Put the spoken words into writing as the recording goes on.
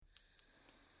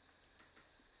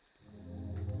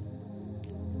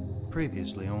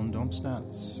Previously on Dump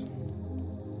Stats.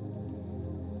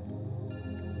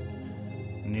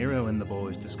 Nero and the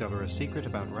boys discover a secret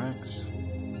about Rax.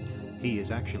 He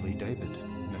is actually David,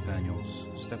 Nathaniel's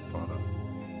stepfather.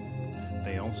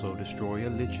 They also destroy a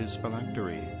Lich's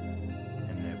phylactery,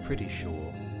 and they're pretty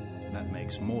sure that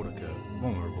makes Mordecai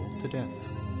vulnerable to death.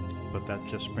 But that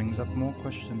just brings up more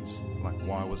questions, like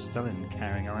why was Stellan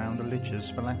carrying around a Lich's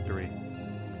phylactery?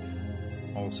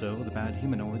 Also, the bad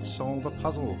humanoids solve a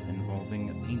puzzle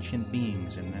involving ancient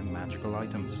beings and their magical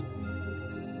items.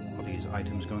 Are these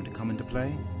items going to come into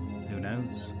play? Who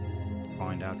knows?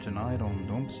 Find out tonight on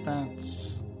Dump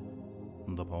Stats,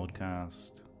 the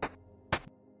podcast.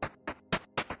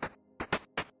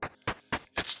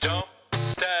 It's Dump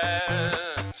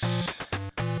Stats,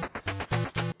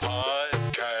 the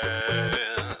podcast.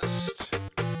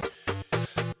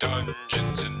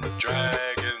 Dungeons and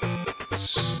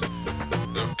Dragons,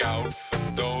 look out for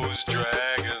those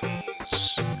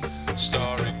dragons.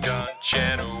 Starring John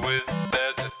Chenoweth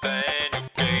as Nathaniel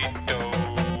Gato,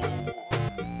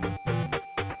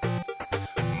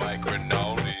 Mike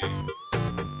Rinaldi,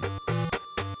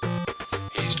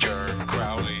 he's Jerk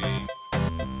Crowley,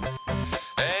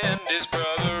 and his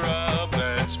brother Rob,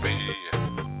 that's me,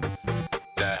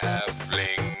 the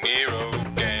halfling Nero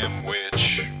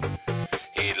Gamwich.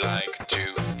 He'd like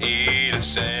to eat a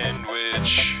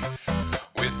sandwich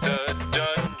with the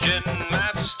Dungeon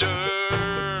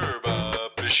Master,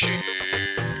 Bob Bashir.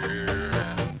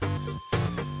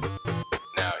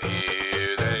 Now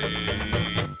here they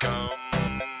come,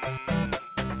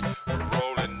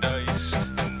 rolling dice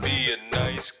and being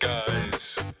nice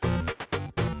guys.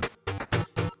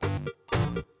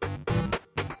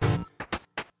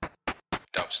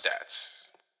 Dump Stats.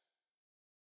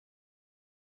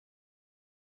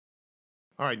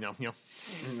 All right, now.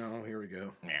 No, here we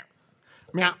go.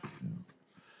 Meow.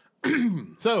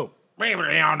 So,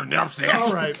 Previously on the Dump Stats.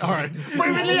 all right.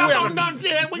 Previously on the Dump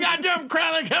Stats. We got Dump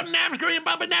Crowley, Come Nam Scream,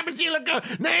 Papa Napa Silica,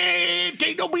 Nate,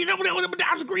 Kate, don't be no one, but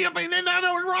Down Scream, and then I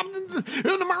know Robinson,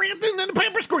 and the Maria, and the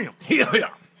Paper Scream. Yeah.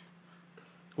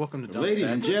 Welcome to Dump Ladies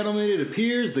Stats. and gentlemen, it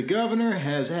appears the governor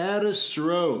has had a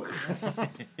stroke.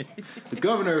 The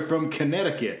governor from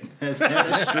Connecticut has had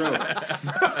a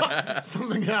stroke.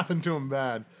 Something happened to him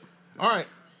bad. All right.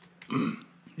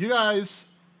 You guys,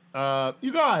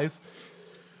 Guys,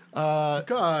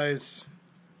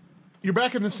 you're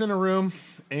back in the center room,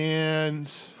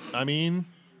 and, I mean,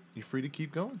 you're free to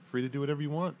keep going. Free to do whatever you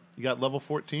want. You got level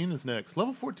 14 is next.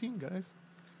 Level 14, guys.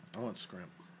 I want scrimp.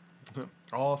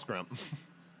 All scrum.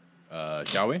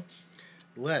 Shall we?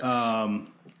 Let's.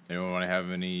 Anyone want to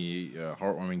have any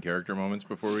heartwarming character moments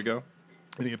before we go?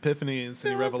 Any epiphanies,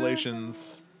 any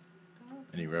revelations?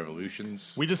 Any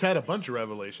revolutions? We just had a bunch of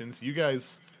revelations. You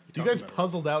guys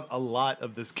puzzled out a lot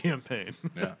of this campaign.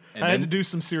 Yeah. I had to do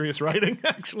some serious writing,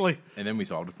 actually. And then we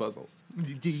solved a puzzle.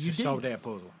 You did. solve that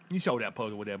puzzle. You showed that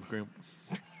puzzle with that group.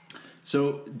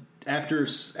 So after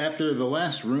the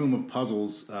last room of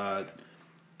puzzles,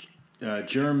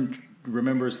 Germ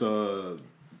remembers the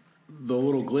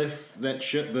little glyph that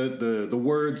the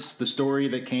words, the story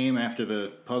that came after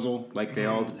the puzzle. Like they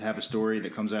all have a story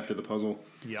that comes after the puzzle.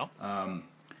 Yep.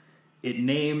 It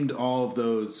named all of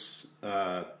those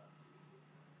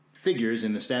figures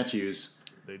in the statues,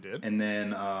 They did. and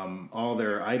then all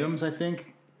their items, I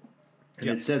think. And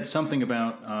it said something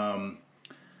about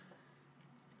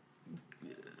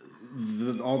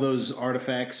all those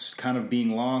artifacts kind of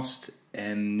being lost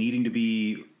and needing to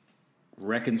be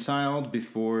reconciled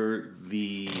before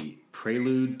the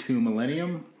prelude to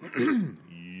Millennium.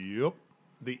 Yep.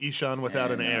 The Ishan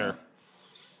without And, an heir.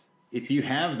 If you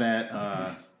have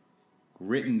that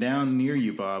written down near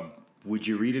you, Bob, would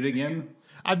you read it again?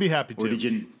 I'd be happy to. Or did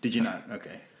you not?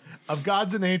 Okay. Of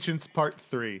Gods and Ancients, Part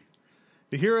 3.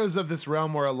 The heroes of this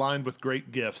realm were aligned with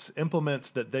great gifts, implements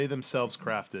that they themselves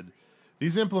crafted.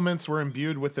 These implements were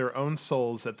imbued with their own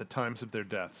souls at the times of their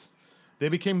deaths. They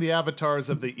became the avatars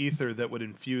of the ether that would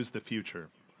infuse the future.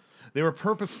 They were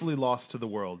purposefully lost to the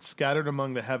world, scattered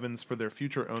among the heavens for their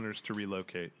future owners to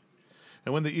relocate.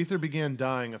 And when the ether began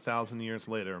dying 1,000 years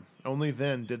later, only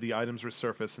then did the items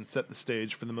resurface and set the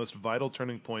stage for the most vital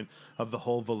turning point of the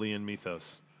whole Valian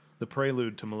mythos, the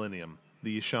prelude to Millennium,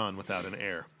 the Ishan without an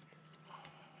heir.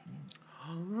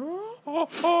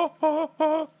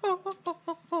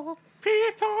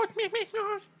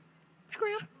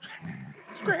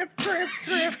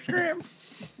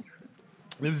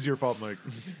 This is your fault, Mike.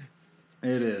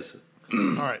 It is. All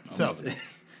right, so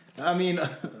I mean,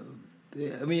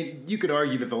 you could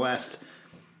argue that the last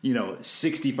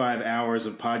 65 hours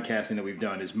of podcasting that we've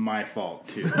done is my fault,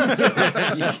 too.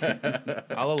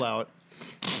 I'll allow it.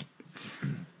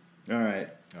 All right.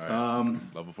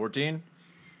 Level 14.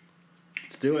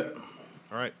 Let's do it.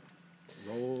 All right.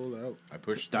 Roll out. I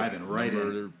pushed Diving the right number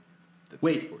in. that's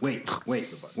Wait.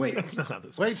 That's not how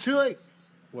this works. Wait, it's too late.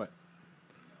 What?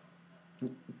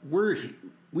 We're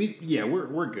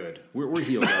good. We're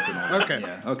healed up and all that. Okay.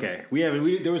 Yeah.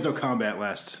 Okay. There was no combat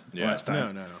last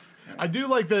time. No. I do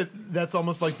like that. That's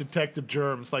almost like Detective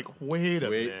Germs. Like, wait a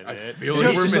minute. I feel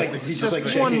like we're missing. He's just like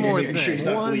one checking more and making sure he's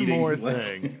thing. not One bleeding. more Like-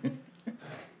 thing.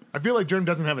 I feel like Germ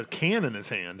doesn't have his can in his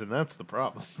hand, and that's the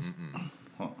problem.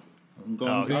 I'm going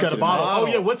Oh, he's back got to a bottle. bottle.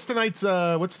 Oh yeah, what's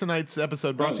tonight's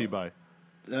episode brought to you by?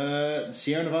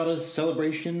 Sierra Nevada's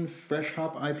Celebration Fresh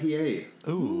Hop IPA.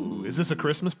 Ooh, is this a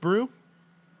Christmas brew?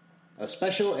 A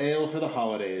special ale for the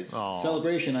holidays. Aw.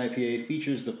 Celebration IPA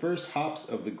features the first hops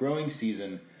of the growing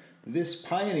season. This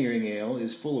pioneering ale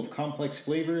is full of complex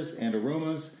flavors and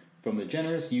aromas from the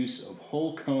generous use of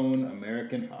whole cone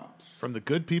American hops. From the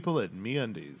good people at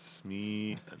MeUndies.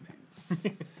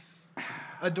 MeUndies.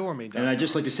 Adore me, And Doc. I'd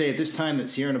just like to say at this time that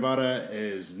Sierra Nevada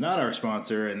is not our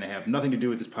sponsor and they have nothing to do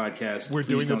with this podcast. We're Please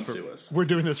doing don't this for sue us. We're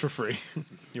doing this for free.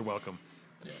 You're welcome.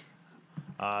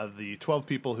 The 12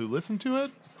 people who listen to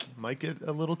it might get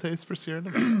a little taste for Sierra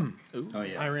Nevada. Oh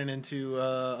yeah. I ran into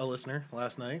a listener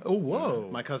last night. Oh, whoa.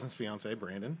 My cousin's fiance,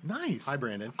 Brandon. Nice. Hi,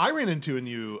 Brandon. I ran into a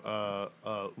new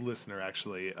listener,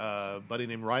 actually, buddy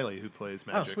named Riley, who plays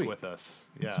Magic sweet. with us.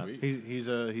 Yeah. He's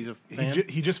a fan.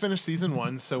 He just finished season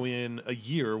 1, so in a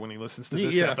year when he listens to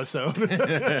this Yeah. episode.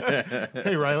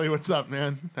 Hey, Riley, what's up,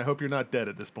 man? I hope you're not dead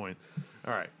at this point.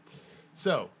 All right.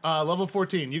 So, level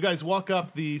 14. You guys walk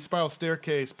up the spiral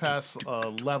staircase past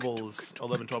levels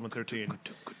 11, 12, and 13.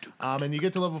 And you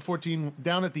get to level 14.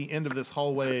 Down at the end of this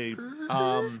hallway,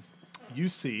 you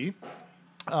see,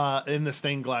 in the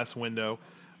stained glass window,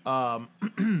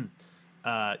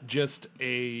 just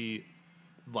a,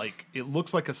 like, it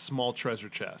looks like a small treasure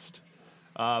chest.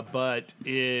 But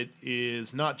it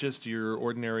is not just your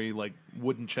ordinary, like,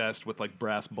 wooden chest with, like,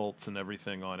 brass bolts and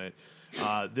everything on it.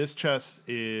 This chest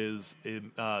is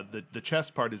the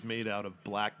chest part is made out of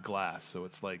black glass, so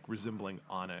it's like resembling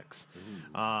onyx,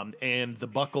 and the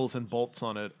buckles and bolts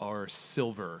on it are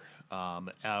silver,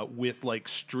 with like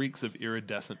streaks of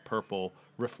iridescent purple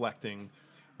reflecting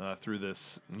through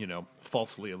this,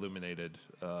 falsely illuminated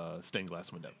stained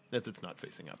glass window. It's not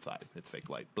facing outside; it's fake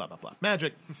light. Blah blah blah.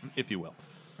 Magic, if you will.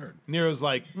 Nero's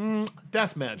like,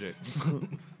 that's magic.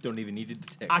 Don't even need to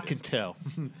detect I it. can tell.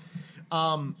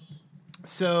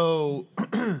 So,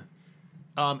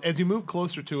 as you move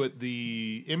closer to it,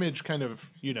 the image kind of,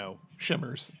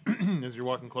 shimmers as you're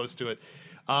walking close to it.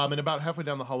 And about halfway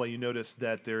down the hallway, you notice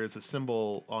that there is a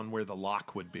symbol on where the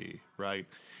lock would be, right?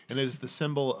 And it is the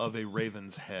symbol of a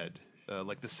raven's head,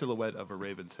 like the silhouette of a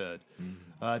raven's head.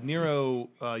 Nero,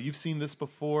 you've seen this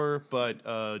before,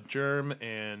 but Germ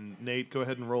and Nate, go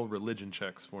ahead and roll religion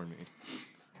checks for me.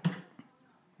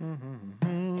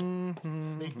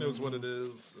 Snake knows what it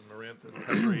is, and Marantha and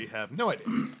Peppery have no idea.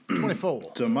 24.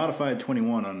 It's a modified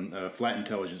 21 on flat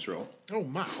intelligence roll. Oh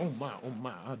my,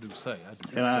 I do say.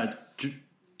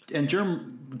 And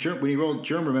Germ, when he rolled,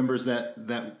 Germ remembers that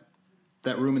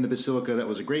room in the Basilica that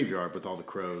was a graveyard with all the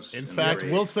crows. In and fact,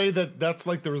 their we'll age. say that that's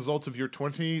like the result of your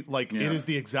 20. Like, Yeah. it is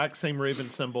the exact same raven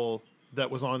symbol that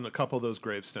was on a couple of those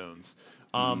gravestones.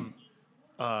 And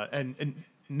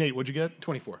Nate, what'd you get?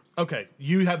 24. Okay,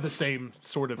 you have the same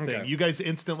sort of thing. Okay. You guys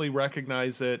instantly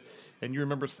recognize it, and you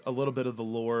remember a little bit of the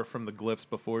lore from the glyphs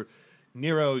before.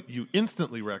 Nero, you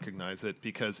instantly recognize it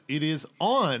because it is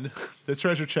on the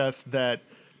treasure chest that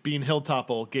Bean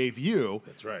Hilltopple gave you.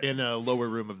 That's right. In a lower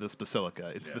room of this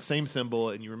basilica. It's the same symbol,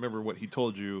 and you remember what he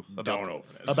told you Don't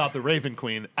open it. about the Raven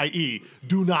Queen, i.e.,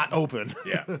 do not open.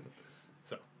 Yeah.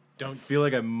 So, I feel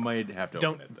like I might have to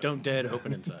open it. Don't dead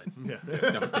open inside.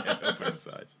 Don't open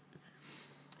inside.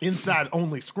 inside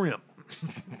only scrimp.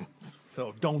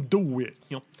 So don't do it.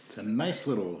 It's a nice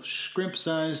little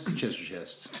shrimp-sized treasure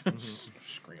chest.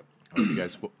 Scrimp. I hope you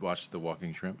guys watched The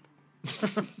Walking Shrimp.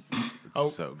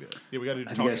 It's so good. Yeah, we got to do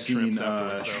Have you talking guys shrimps seen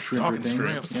afterwards, though. Shrimper Talking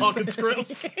Things? Scrimps. Yeah. Talking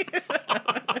Scrimps.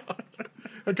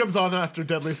 It comes on after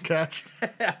Deadliest Catch.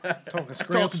 Talking scrimps.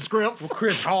 Talking Scrimps. Well,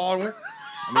 Chris Hallway.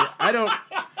 I mean, I don't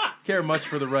care much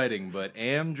for the writing, but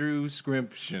Andrew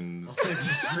Scrimption's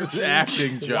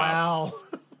acting Wow. jobs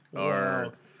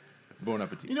are bon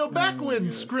appetit. You know, back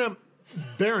when Scrimp,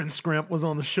 Baron Scrimp was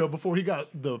on the show before he got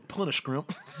the Punish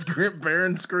Scrimp. Scrimp,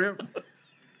 Baron Scrimp.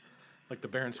 Like the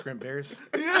Baron Scrimp Bears.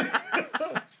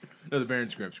 No, the Baron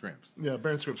Scrimp Scrimps. Yeah,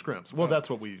 Baron Scrimp Scrimps. Well, that's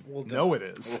what we know it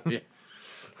is. Yeah.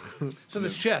 So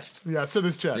this chest. Yeah, so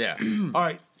this chest. Yeah. All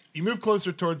right, you move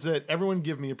closer towards it. Everyone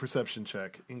give me a perception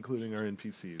check, including our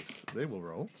NPCs. They will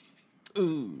roll.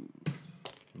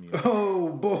 Oh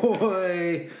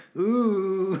boy!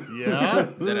 Ooh. Yeah.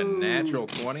 Is that a natural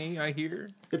 20? I hear.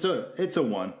 It's a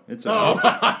 1. It's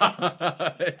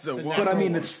a. It's a But I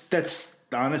mean, that's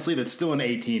honestly that's still an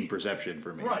 18 perception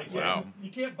for me. Right. Wow. You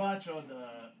can't botch on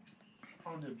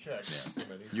them checks.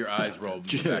 Your eyes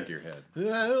rolled in the back of your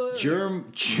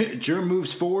head. Germ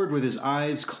moves forward with his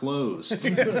eyes closed.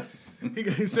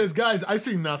 He says, "Guys, I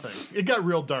see nothing." It got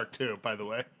real dark too, by the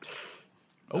way.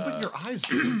 Open your eyes.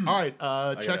 All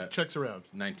right. Checks around.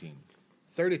 19.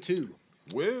 32.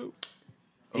 Woo.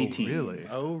 18. Really?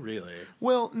 Oh, really?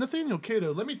 Well, Nathaniel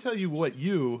Cato, let me tell you what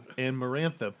you and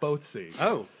Marantha both see.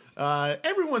 Oh.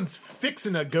 Everyone's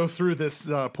fixing to go through this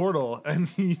portal, and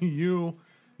you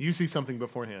see something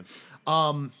beforehand.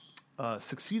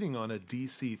 Succeeding on a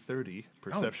DC 30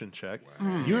 perception check.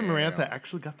 You and Marantha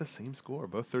actually got the same score,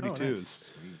 both 32s.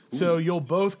 Nice. So you'll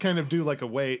both kind of do like a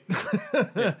wait.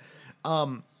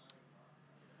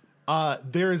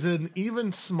 There's an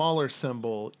even smaller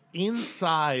symbol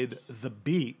inside the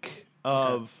beak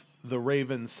of the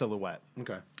raven silhouette.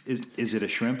 Okay. Is it a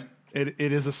shrimp? It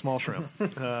is a small shrimp.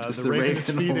 The the raven is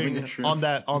raven holding feeding a shrimp?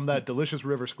 on that delicious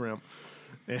river scrimp.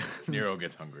 Nero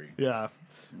gets hungry. Yeah.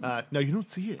 No, you don't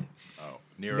see it. Oh,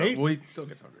 Nero. Nate? Well, he still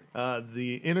gets hungry.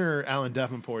 The inner Alan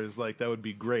Davenport is like, that would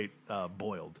be great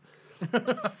boiled.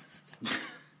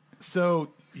 So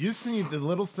you see the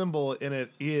little symbol in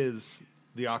it is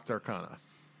the Octarcana.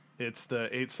 It's the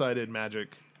 8-sided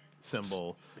magic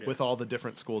symbol with all the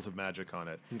different schools of magic on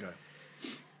it. Okay.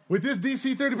 With this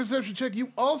DC 30 perception check,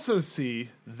 you also see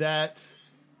that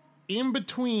in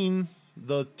between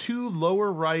the two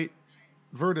lower right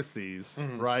vertices,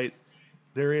 right,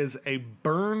 there is a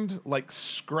burned like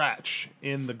scratch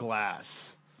in the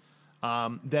glass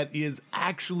that is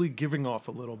actually giving off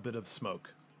a little bit of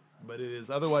smoke, but it is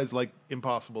otherwise like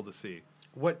impossible to see.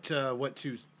 What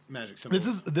two magic symbols?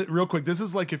 This is real quick. This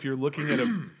is like if you're looking at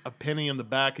a penny in the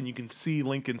back and you can see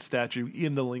Lincoln's statue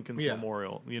in the Lincoln's Yeah.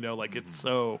 Memorial. You know, like it's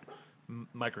so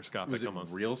microscopic Was it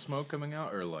almost. real smoke coming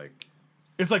out or like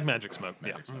It's like magic smoke.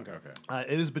 magic smoke?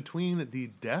 Okay. It is between the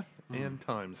death and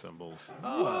time symbols.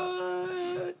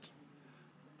 But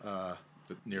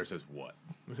Nero says what?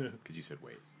 Because you said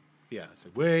wait. Yeah. I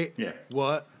said, wait. Yeah.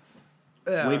 What?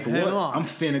 Wait for hang what? on. I'm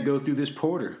finna go through this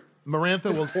porter.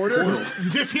 Marantha will porter. You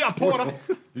just hear porter.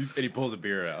 And he pulls a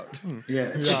beer out.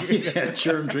 Yeah. Yeah.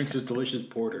 Germ drinks his delicious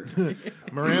porter.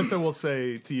 Marantha will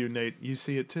say to you, Nate, you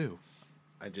see it too.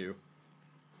 I do.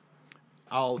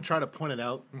 I'll try to point it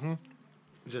out. Mm-hmm.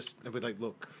 Just, I'll be like,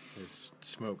 look, there's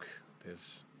smoke.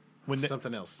 There's When Na-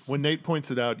 something else. When Nate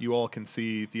points it out, you all can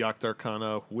see the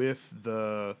Octarcana with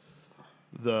the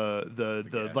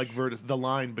like the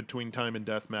line between time and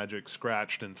death magic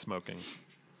scratched and smoking.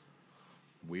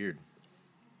 Weird.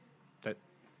 That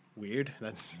weird?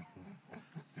 That's...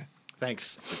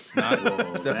 Thanks. It's not.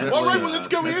 It's definitely, All right, well, let's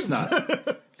go That's in. not,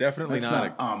 definitely that's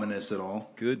not not ominous at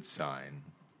all. a good sign.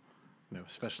 No,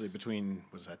 especially between,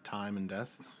 was that time and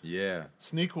death? Yeah.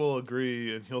 Sneak will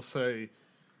agree, and he'll say,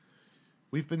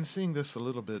 "We've been seeing this a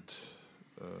little bit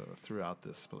throughout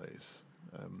this place,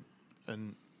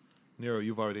 and Nero,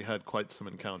 you've already had quite some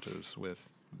encounters with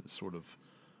the sort of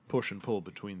push and pull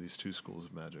between these two schools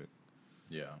of magic.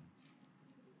 Yeah.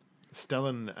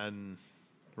 Stellan and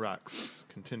Rax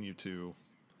continue to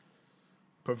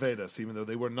pervade us, even though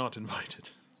they were not invited."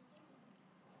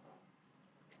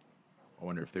 I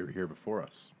wonder if they were here before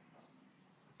us.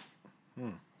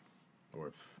 Or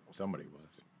if somebody was.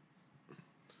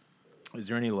 Is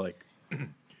there any, like...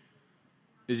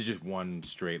 is it just one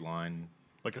straight line?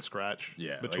 Like a scratch,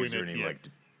 Yeah. between is there it. any, Yeah. like...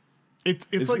 It's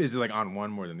Is, like is it, like, on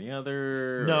one more than the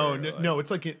other? no, or, no, like- no.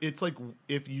 It's like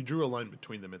if you drew a line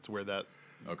between them, it's where that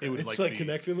Okay. it would It's like like be,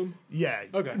 connecting them? Yeah.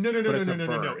 Okay. No. But it's a No.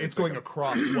 burr. It's It's going like a-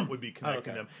 across what would be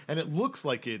connecting Okay. them, and it looks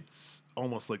like it's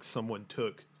almost like someone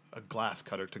took a glass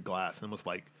cutter to glass and was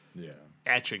like Yeah.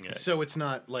 etching it. So it's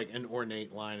not like an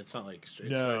ornate line. It's not like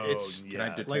straight. No, It's yeah. Can I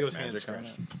detect Lego's hand magic on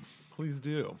scratch. it? Please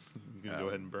do. You can go Oh,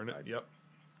 ahead and burn it. Yep.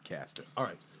 Cast it. All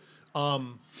right.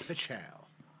 Pachow.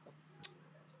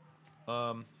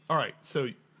 All right. So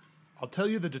I'll tell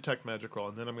you the detect magic roll,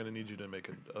 and then I'm going to need you to make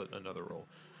another roll.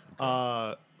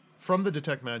 From the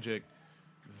detect magic,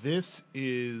 this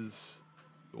is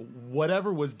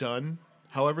whatever was done.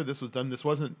 However, this was done. This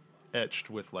wasn't etched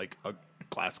with like a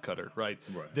glass cutter, right?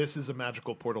 Right. This is a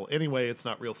magical portal. Anyway, it's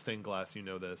not real stained glass. You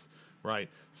know this, right?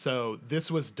 So this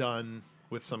was done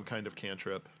with some kind of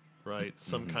cantrip, right?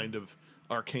 Some kind of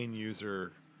arcane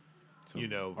user. You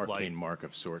know, Arcane like mark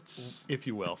of sorts. if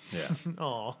you will. Yeah.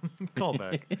 Aw, call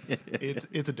back.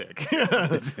 It's a dick.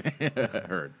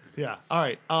 Heard. Yeah. All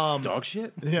right. Dog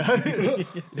shit? Yeah.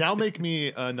 Now make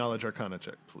me a knowledge arcana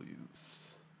check,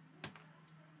 please.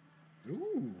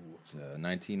 It's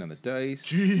 19 on the dice.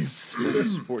 Jeez.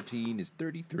 Plus 14 is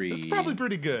 33. That's probably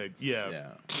pretty good.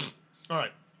 Yeah. All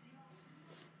right.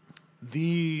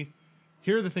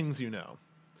 Here are the things you know.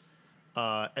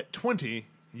 At 20,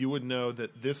 you would know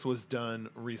that this was done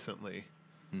recently.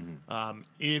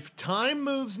 If time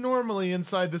moves normally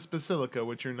inside this basilica,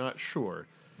 which you're not sure,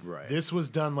 Right. this was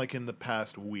done like in the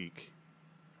past week.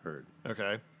 Heard.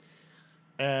 Okay.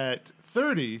 At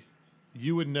 30,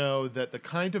 you would know that the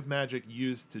kind of magic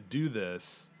used to do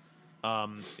this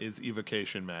is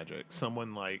evocation magic.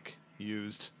 Someone like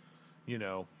used, Like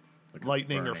a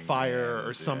lightning or burning fire or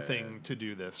hand, something to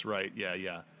do this, right?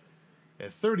 Yeah.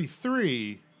 At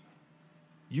 33,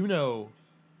 you know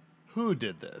who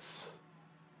did this.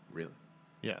 Really?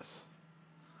 Yes.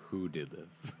 Who did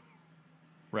this?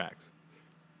 Rax.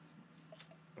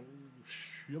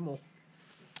 Shimmel.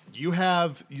 You've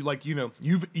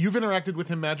interacted with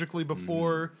him magically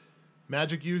before.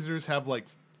 Magic users have like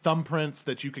thumbprints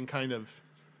that you can kind of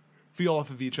feel off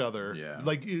of each other. Yeah.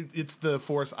 Like it's the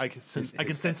force. I can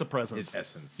sense a presence. His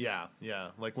essence. Yeah.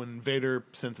 Like when Vader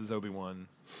senses Obi-Wan.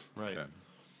 Right. Okay.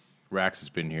 Rax has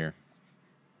been here.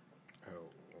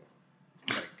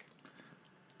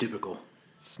 Typical.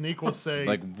 Sneak will say.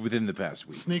 Like within the past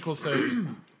week. Sneak will say,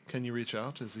 "Can you reach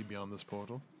out? Is he beyond this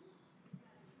portal?"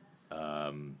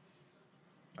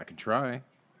 I can try.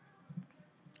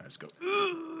 I just go.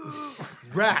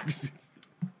 Rax,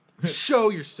 show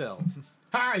yourself.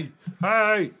 Hi,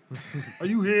 Hi! Are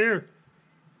you here?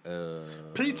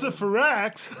 pizza for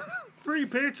Rax. Free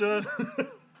pizza.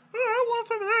 I want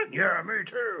some of that. Yeah, me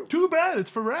too. Too bad it's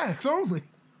for Rax only.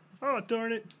 Oh,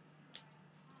 darn it.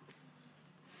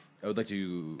 I would like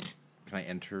to. Can I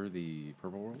enter the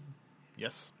purple world?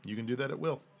 Yes, you can do that at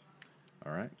will.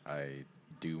 All right. I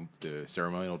do the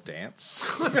ceremonial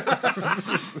dance.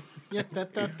 Yeah,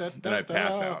 Then I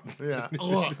pass out. Yeah.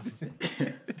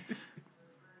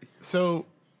 So,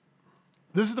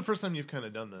 this is the first time you've kind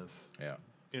of done this. Yeah.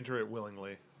 Enter it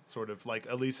willingly. Sort of like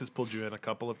Elise has pulled you in a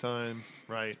couple of times,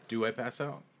 right? Do I pass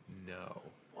out? No.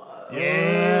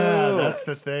 Yeah, that's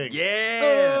the thing.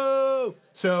 Yeah.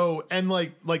 So, and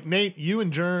like Nate, you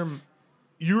and Germ,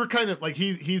 you were kind of like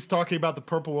he's talking about the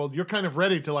purple world. You're kind of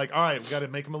ready to like, all right, we got to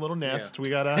make him a little nest. Yeah. We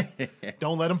gotta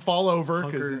don't let him fall over.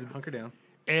 Hunker down.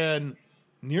 And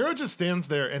Nero just stands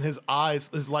there, and his eyes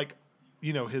is like,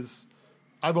 his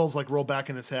eyeballs like roll back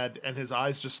in his head, and his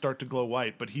eyes just start to glow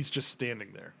white. But he's just standing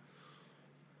there.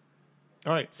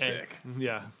 All right, Sick. and-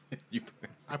 yeah,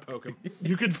 I poke him.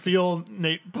 you could feel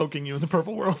Nate poking you in the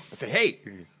purple world. I say, hey,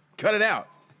 cut it out.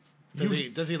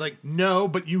 Does he like? No,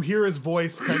 but you hear his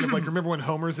voice kind of like, remember when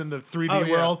Homer's in the 3D Oh,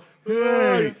 yeah. world?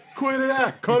 Hey, quit it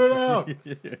out, cut it out.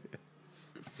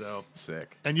 So,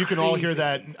 Sick. and you can all hear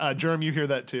that. Germ, you hear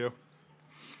that too.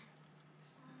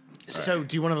 So,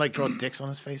 do you want to like draw dicks on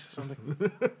his face or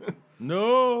something?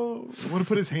 No. Want to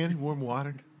put his hand in warm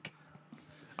water?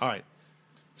 All right.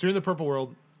 So you're in the purple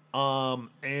world,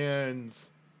 and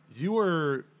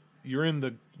you're in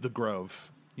the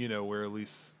grove, where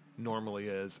Elise normally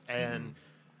is, and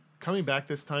coming back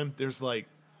this time, there's like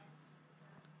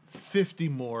 50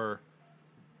 more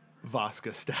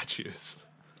Vasca statues,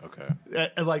 Okay.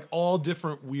 at like all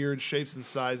different weird shapes and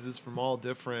sizes from all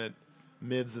different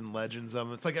myths and legends of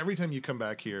them. It's like every time you come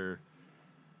back here,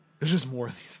 there's just more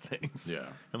of these things. Yeah.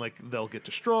 And like they'll get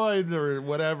destroyed or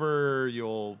whatever.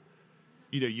 You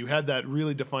had that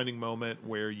really defining moment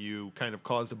where you kind of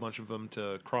caused a bunch of them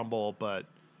to crumble, but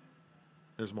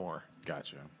there's more.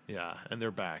 Gotcha. Yeah, and they're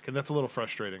back, and that's a little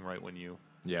frustrating, right? When you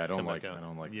Yeah, I don't come like. back I out.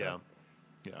 don't like Yeah,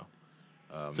 that.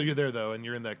 yeah. So you're there though, and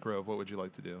you're in that grove. What would you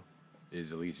like to do?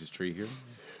 Is Elise's tree here?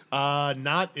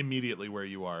 Not immediately where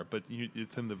you are, but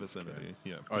it's in the vicinity.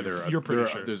 Yeah, Are there? You're pretty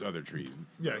there sure. There's other trees.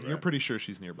 Yeah, you're pretty sure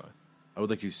she's nearby. I would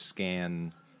like to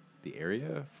scan the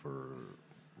area for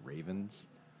ravens.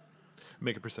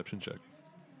 Make a perception check.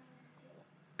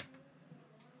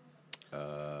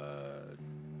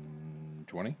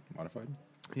 20 modified.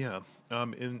 Yeah.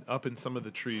 Up in some of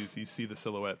the trees, you see the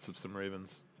silhouettes of some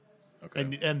ravens,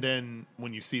 Okay. and then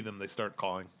when you see them, they start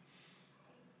calling.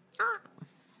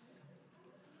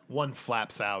 One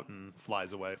flaps out and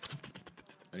flies away.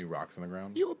 Any rocks on the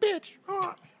ground? You a bitch.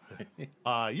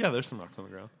 Yeah, there's some rocks on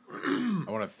the ground,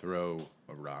 I want to throw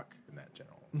a rock in that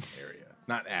general area,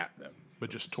 not at them, but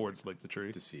just towards like the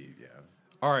tree. to see. Yeah.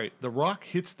 All right, the rock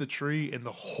hits the tree, and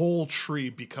the whole tree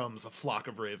becomes a flock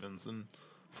of ravens and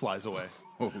flies away.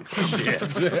 Oh shit.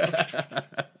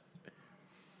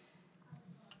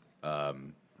 I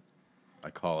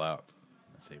call out.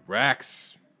 I say,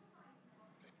 Rax.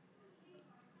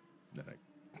 Then I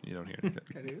You don't hear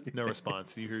anything. No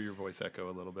response. You hear your voice echo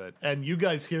a little bit. And you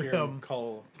guys hear him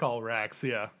call. call Rax,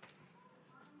 yeah.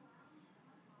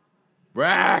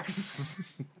 Rax!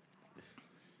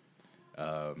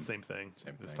 Same thing.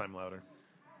 Same This thing. time louder.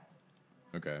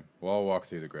 Okay. Well, I'll walk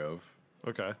through the grove.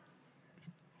 Okay.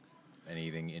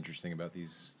 Anything interesting about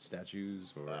these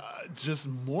statues? Or Just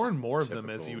more and more of them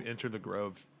as you Typical- enter the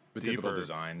grove. the deeper. typical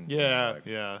design? Yeah, Like-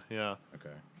 yeah.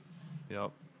 Okay.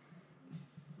 Yep.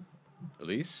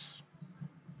 Elise?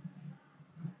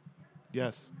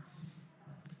 Yes.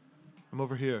 I'm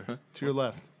over here, to your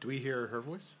left. Do we hear her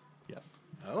voice? Yes.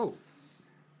 Oh,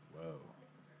 Whoa.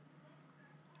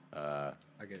 I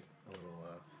get a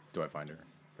little. Do I find her?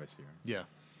 Do I see her? Yeah.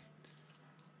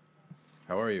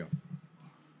 How are you?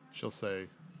 She'll say,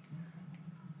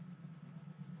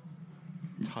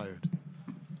 tired.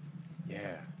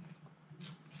 Yeah.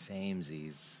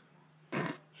 Samesies.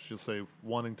 She'll say,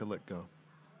 wanting to let go.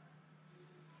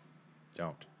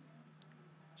 Don't.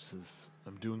 She says,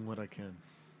 I'm doing what I can.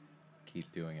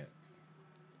 Keep doing it.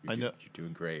 I know- You're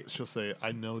doing great. She'll say,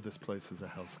 I know this place is a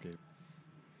hellscape,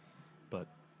 but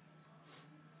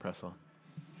press on.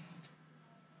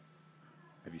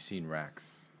 Have you seen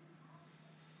Rax?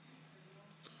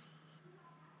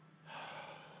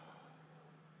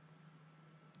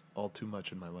 All too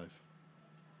much in my life.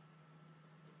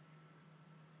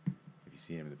 Have you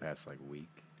seen him in the past, week?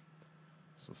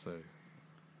 She'll say,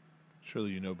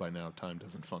 surely you know by now time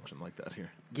doesn't function like that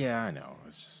here. Yeah, I know. I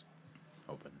was just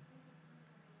hoping.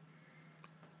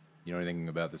 You know anything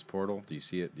about this portal? Do you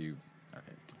see it?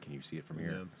 Can you see it from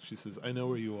here? And she says, I know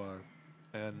where you are,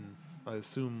 and I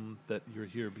assume that you're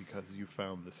here because you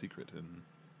found the secret in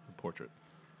the portrait.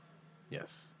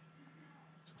 Yes.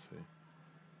 She'll say,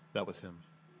 that was him.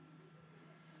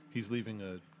 He's leaving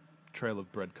a trail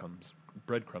of breadcrumbs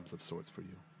of sorts for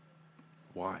you.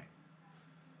 Why?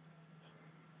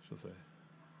 She'll say,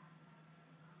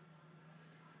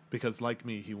 because like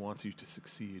me, he wants you to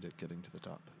succeed at getting to the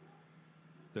top.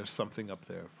 There's something up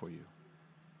there for you.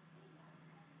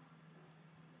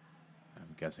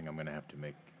 I'm guessing I'm going to have to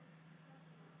make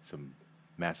some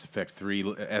Mass Effect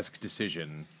 3-esque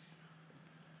decision.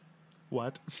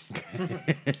 What?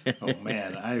 Oh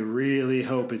man, I really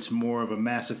hope it's more of a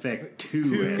Mass Effect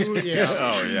 2 esque. yeah.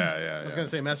 Oh, yeah. I was gonna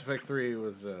say Mass Effect 3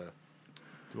 was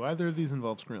Do either of these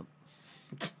involve scrimp?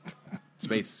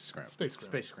 Space scramble. Space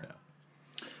scrimp. Space Scram.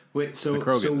 Wait, so The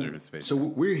Krogans are space. so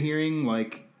we're hearing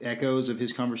echoes of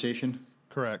his conversation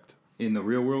Correct. in the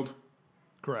real world.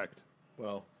 Correct.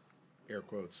 Well, air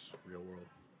quotes, real world.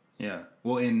 Yeah.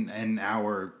 Well, in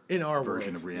our version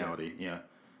world, of reality. Yeah.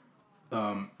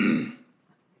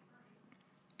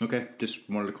 Okay, just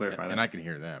wanted to clarify that. And I can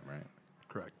hear them, right?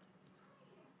 Correct.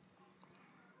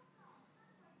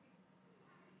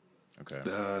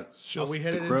 Okay. She'll, Are we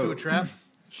headed crow. into a trap?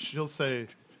 she'll say,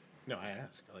 No, I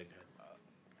asked. I like that.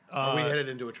 Are we headed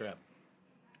into a trap?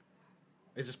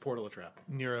 Is this portal a trap?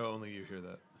 Nero, only you hear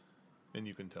that. And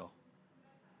you can tell.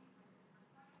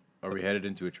 Are we headed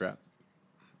into a trap?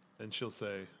 And she'll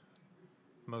say,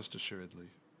 most assuredly.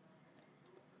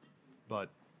 But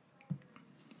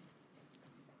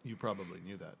you probably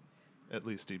knew that, at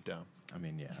least deep down. I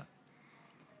mean, yeah.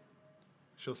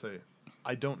 She'll say,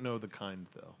 I don't know the kind,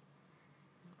 though,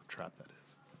 of trap that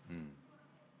is.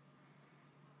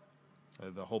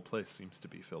 The whole place seems to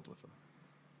be filled with them.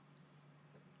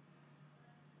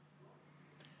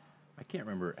 I can't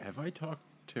remember. Have I talked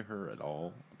to her at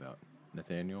all about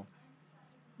Nathaniel?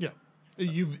 Yeah.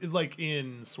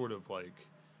 In sort of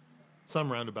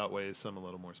some roundabout ways, some a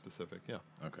little more specific. Yeah.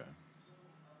 Okay.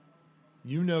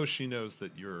 You know she knows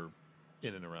that you're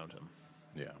in and around him.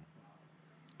 Yeah.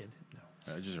 In him?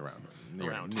 No. Just around him.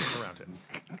 Around him.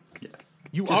 Yeah.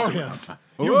 You are him.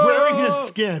 You're wearing his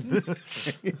skin.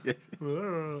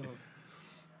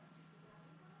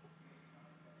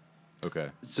 Okay.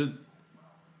 So,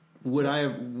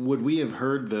 would we have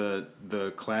heard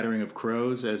the clattering of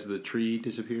crows as the tree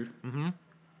disappeared?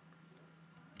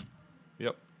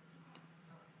 Yep.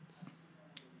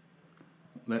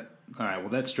 All right. Well,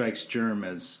 that strikes Germ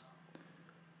as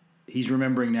he's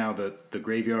remembering now the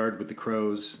graveyard with the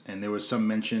crows, and there was some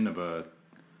mention of a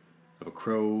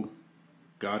crow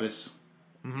goddess,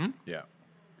 Yeah.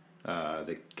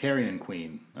 the Carrion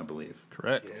Queen, I believe.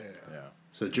 Correct. Yeah.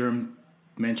 So Germ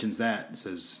mentions that and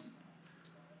says,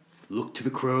 "Look to the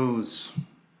crows.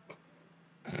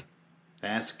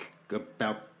 Ask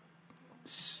about.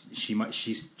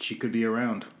 She could be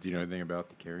around." Do you know anything about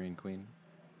the Carrion Queen?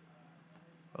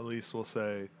 Elise will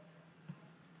say,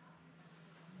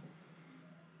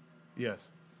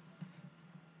 yes.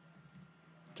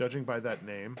 Judging by that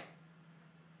name,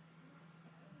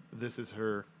 this is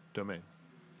her domain.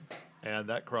 And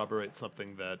that corroborates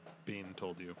something that Bean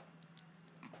told you,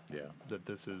 Yeah. that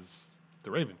this is the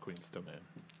Raven Queen's domain.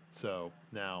 So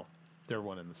now they're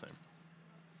one and the same.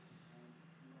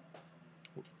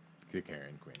 The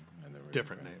Carrion Queen. And the Raven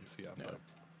Different Queen. names, yeah. No. But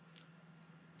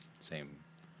Same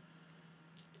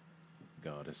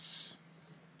goddess.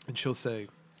 and she'll say,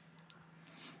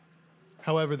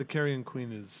 however, the Carrion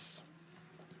Queen is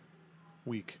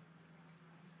weak.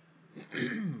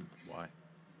 Why?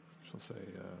 She'll say,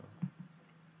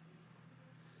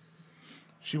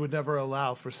 she would never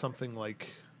allow for something like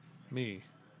me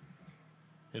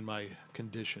in my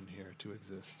condition here to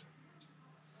exist.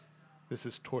 This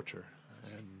is torture,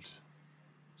 and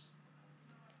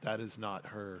that is not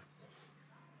her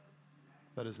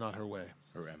way.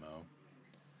 Her MO.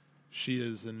 She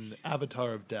is an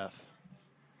avatar of death,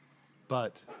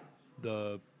 but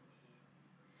the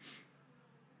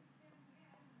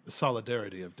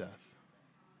solidarity of death,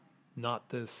 not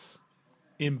this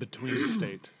in-between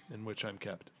state in which I'm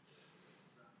kept.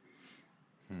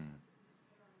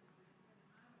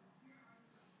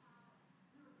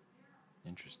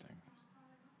 Interesting.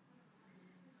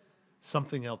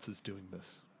 Something else is doing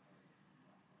this.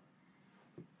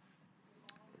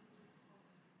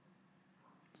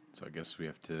 So I guess we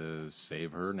have to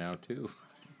save her now, too.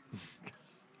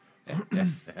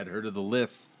 Add her to the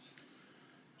list.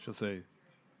 She'll say,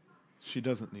 she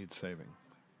doesn't need saving.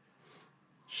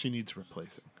 She needs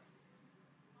replacing.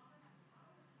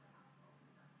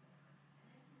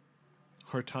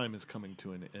 Her time is coming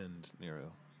to an end,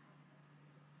 Nero.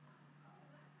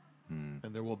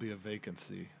 And there will be a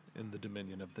vacancy in the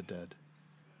dominion of the dead.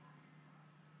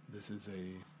 This is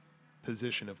a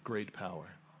position of great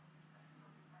power.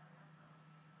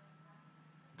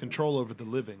 Control over the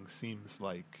living seems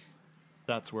like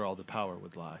that's where all the power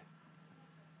would lie.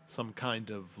 Some kind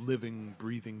of living,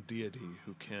 breathing deity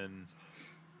who can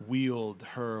wield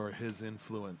her or his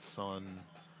influence on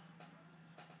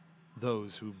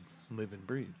those who live and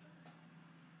breathe.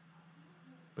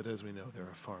 But as we know, there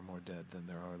are far more dead than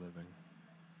there are living.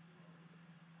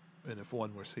 And if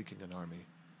one were seeking an army,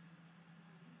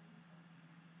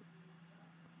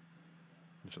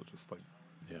 and she'll just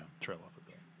Yeah. trail off with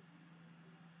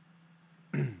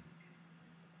that.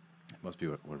 Must be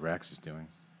what Rax is doing.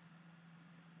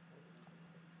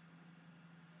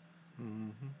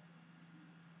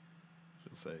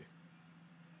 She'll say,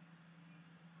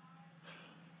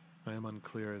 I am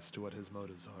unclear as to what his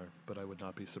motives are, but I would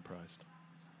not be surprised.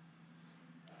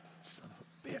 Son of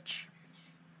a bitch.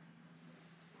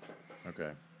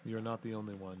 Okay. You're not the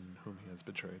only one whom he has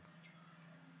betrayed.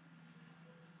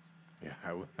 Yeah,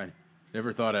 I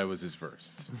never thought I was his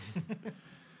first.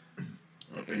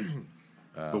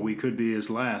 But we could be his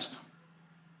last.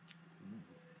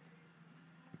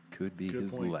 Could be Good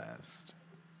his point. last.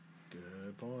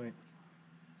 Good point.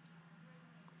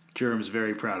 Germ's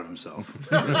very proud of himself.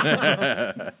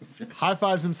 High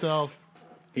fives himself,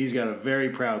 He's got a very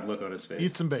proud look on his face.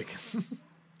 eats some bacon.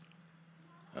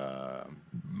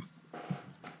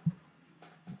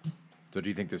 So do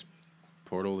you think this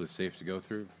portal is safe to go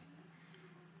through?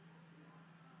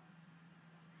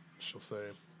 She'll say,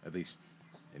 At least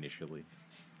initially.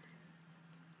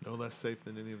 no less safe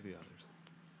than any of the others.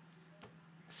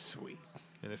 Sweet.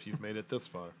 And if you've made it this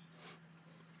far,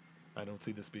 I don't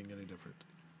see this being any different.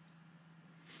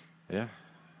 Yeah.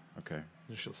 Okay.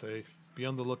 And she'll say, be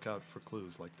on the lookout for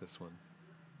clues like this one.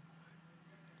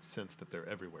 Sense that they're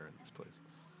everywhere in this place.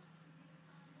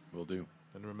 Will do.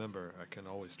 And remember, I can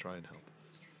always try and help.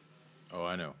 Oh,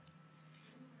 I know.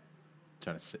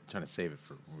 Trying to save it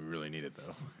for when we really need it,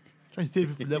 though. Trying to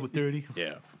save it for level 30.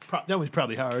 Yeah. That was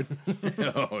probably hard.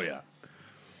 Oh, yeah.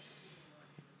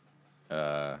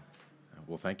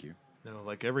 Well, thank you. No,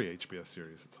 like every HBS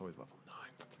series, it's always level 9.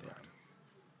 That's the hardest.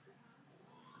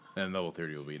 And level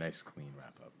 30 will be a nice, clean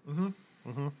wrap-up.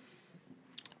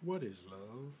 What is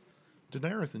love?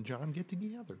 Daenerys and Jon get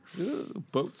together. Ooh,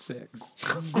 boat sex.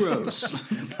 Gross.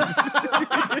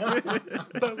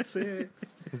 Boat sex.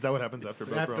 Is that what happens after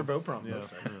Boat After Prom? Boat Prom. Yeah.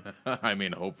 Yeah. I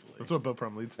mean, hopefully. That's what Boat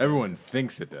Prom leads to. Everyone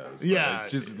thinks it does. But Yeah. It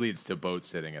just leads to boat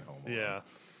sitting at home. Yeah.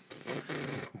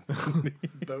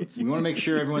 Boats. We want to make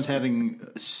sure everyone's having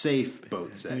safe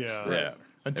boat sex. Yeah. Yeah.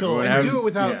 Until- Everyone and has- Do it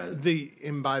without Yeah. the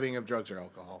imbibing of drugs or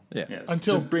alcohol. Yeah. Yes.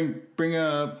 Until- So bring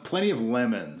plenty of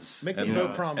lemons. Make the And,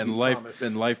 boat prom and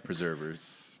life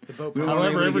preservers. The boat We prom. don't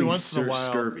want However, every anything once in a while-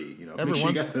 scurvy. You know, every make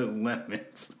sure you once- got the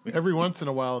lemons. Every once in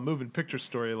a while, a moving picture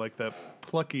story like that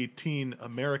plucky teen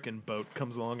American boat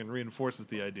comes along and reinforces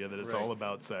the idea that it's Right. all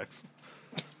about sex.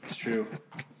 It's true.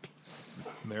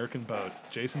 American boat.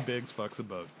 Jason Biggs fucks a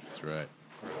boat. That's right.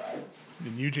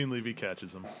 And Eugene Levy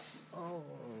catches him.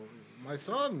 My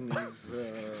son,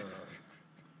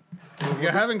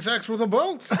 you're having sex with a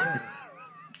bolt.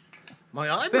 My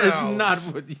eyebrows. That's not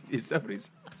what. Is that what he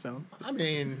sounds? I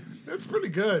mean, It's pretty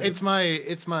good. it's my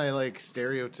like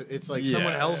stereotype. It's like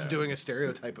someone Yeah. else doing a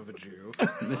stereotype of a Jew.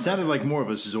 It sounded like more of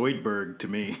a Zoidberg to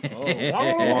me.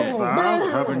 What's that?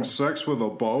 Having sex with a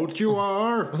boat, you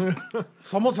are?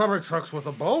 Someone's having sex with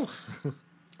a boat.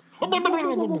 Why doesn't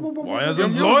Your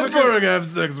music Zoidberg have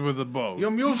sex with a boat?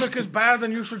 Your music is bad,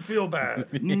 and you should feel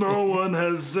bad. No one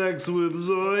has sex with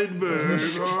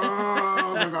Zoidberg.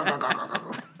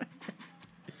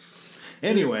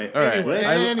 Anyway, All right,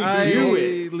 let's I do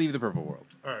it. leave the purple world.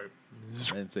 All right.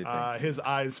 And say thank you. His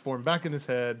eyes form back in his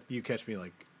head. You catch me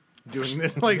like doing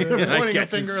this, like I pointing a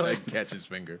catch his- finger, like I catch his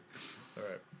finger. All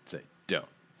right. Say don't.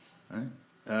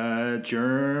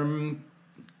 Germ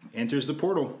enters the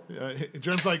portal.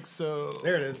 Germ's like, so.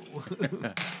 there it is.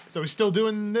 So he's still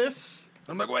doing this?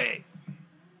 I'm like, wait.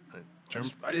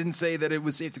 I didn't say that it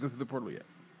was safe to go through the portal yet.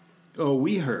 Oh,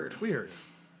 we heard. Weird.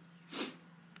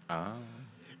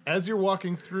 As you're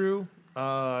walking through,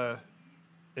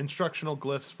 instructional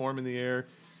glyphs form in the air.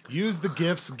 Use the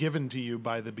gifts given to you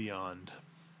by the Beyond.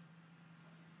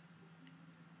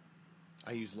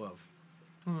 I use love.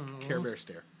 Care Bear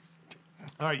stare.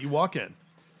 All right, you walk in.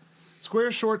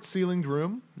 Square, short, ceilinged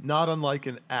room, not unlike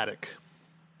an attic.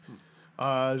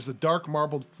 There's a dark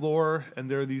marbled floor, and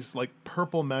there are these like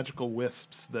purple magical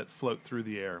wisps that float through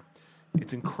the air.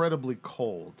 It's incredibly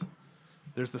cold.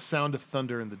 There's the sound of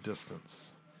thunder in the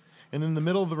distance. And in the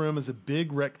middle of the room is a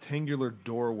big rectangular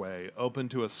doorway open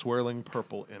to a swirling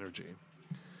purple energy.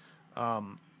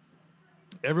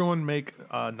 Everyone make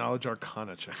knowledge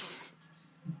arcana checks.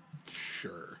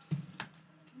 Sure.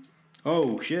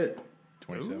 Oh shit.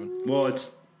 27. Well,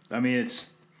 it's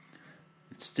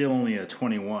still only a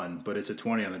 21, but it's a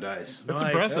 20 on the dice. That's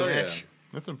Nice. impressive. Hell yeah.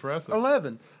 That's impressive.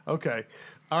 11. Okay.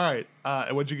 All right.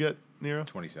 What'd you get, Nero?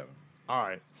 27. All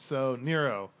right. So,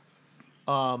 Nero,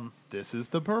 this is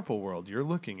the purple world you're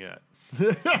looking at.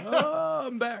 Oh,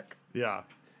 I'm back. Yeah.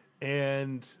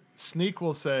 And Sneak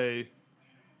will say,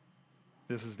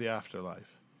 this is the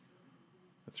afterlife.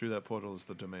 But through that portal is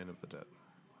the domain of the dead.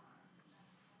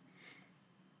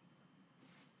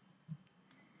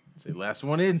 Say last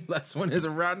one in. Last one is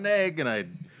a rotten egg, and I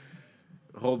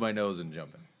hold my nose and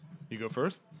jump in. You go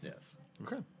first? Yes.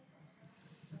 Okay.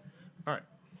 All right.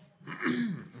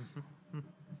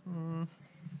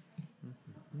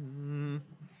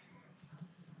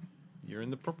 You're in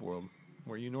the purple world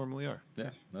where you normally are.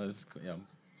 Yeah. No, this is cool. Yeah.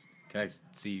 Can I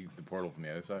see the portal from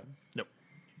the other side? Nope.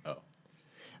 Oh.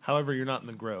 However, you're not in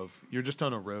the grove. You're just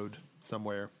on a road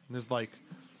somewhere. And there's like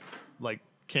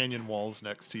canyon walls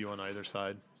next to you on either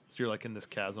side. So you're like in this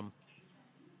chasm,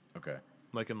 Okay.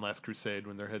 like in Last Crusade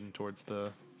when they're heading towards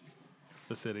the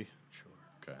city.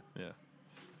 Okay. Yeah.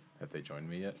 Have they joined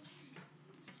me yet?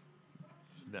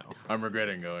 No. I'm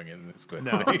regretting going in this quickly.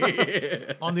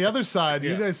 No. On the other side,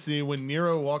 you Yeah. guys see when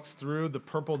Nero walks through, the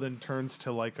purple then turns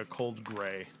to like a cold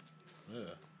gray.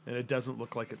 And it doesn't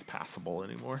look like it's passable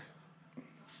anymore.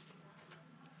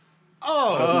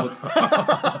 Oh!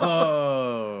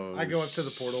 Oh. I go up to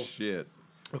the portal. Shit.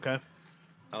 Okay.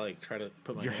 I like try to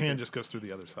put my Your hand just goes through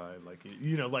the other side. Like,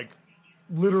 you know, like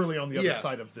literally on the other Yeah.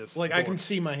 side of this. like I door. can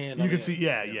see my hand. You on can the see,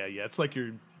 end. yeah. It's like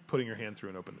you're putting your hand through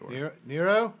an open door.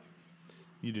 Nero,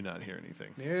 You do not hear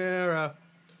anything. Nero,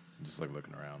 Just like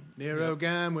looking around. Nero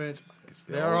Gamwich, Guess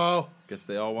they Nero, all, guess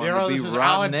they all want Nero. to be This is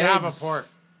Alan rotten eggs. Davenport.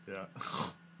 Yeah.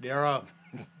 Nero,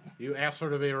 you answer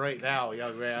to me right now,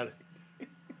 young man.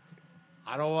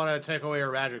 I don't want to take away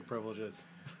your magic privileges.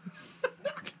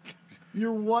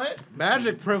 You're what?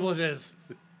 Magic privileges.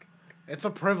 It's a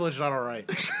privilege, not a right.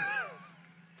 It's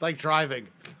like driving.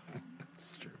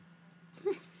 It's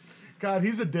true. God,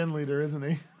 he's a den leader, isn't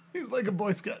he? He's like a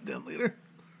Boy Scout den leader.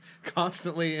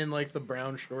 Constantly in like the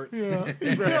brown shorts.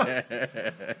 Yeah.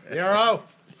 Nero,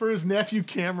 For his nephew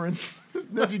Cameron. His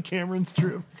nephew Cameron's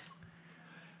troop.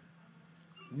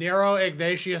 Nero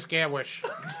Ignatius Gamwish.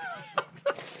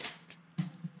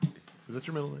 Is that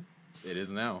your middle name? It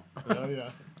is now. Oh, yeah.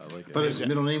 I like it. But his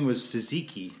middle name was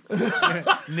Suzuki.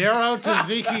 Nero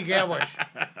Taziki Gamwish.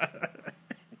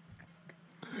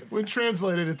 When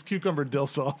translated, it's cucumber dill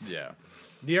sauce. Yeah.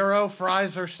 Nero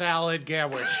fries or salad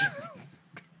Gamwish.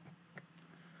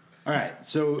 All right,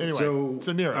 so Anyway,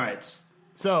 so Nero. All right,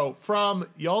 So, from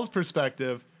y'all's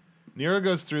perspective, Nero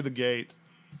goes through the gate,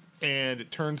 and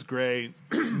it turns gray.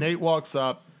 Nate walks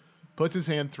up, puts his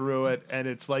hand through it, and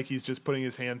it's like he's just putting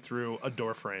his hand through a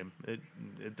door frame.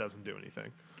 It doesn't do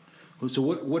anything. so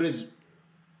what is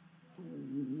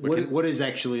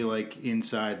actually like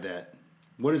inside that?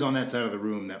 What is on that side of the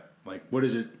room that like what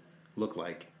does it look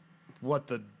like? What,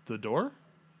 the door?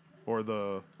 Or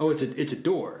the... Oh, it's a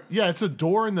door. Yeah, it's a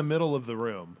door in the middle of the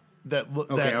room.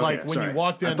 Like, when you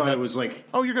walked in... I thought it was like...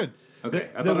 Oh, you're good. Okay,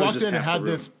 I That thought it was walked just in and half had the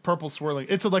room. this purple swirling...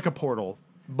 It's like a portal,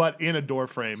 but in a door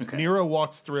frame. Okay. Nero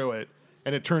walks through it,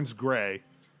 and it turns gray.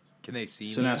 Can they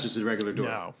see So me? now it's just a regular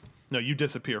door. No, you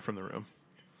disappear from the room.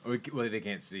 Well, they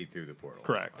can't see through the portal.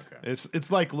 Correct. Okay.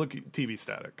 It's like TV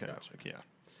static. Kind Gotcha. of, like, yeah.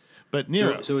 But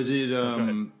Nero... So is it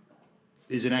ahead.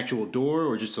 is it an actual door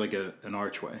or just like an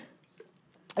archway?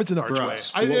 It's an archway.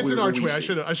 us, It's an what we archway.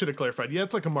 see. I should have clarified. Yeah,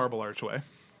 it's like a marble archway.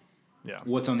 Yeah.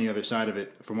 What's on the other side of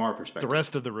it from our The perspective?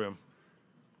 rest of the room.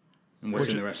 And what's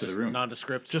in the rest of the room?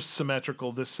 Nondescript. Just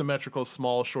symmetrical. This symmetrical,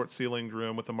 small, short-ceilinged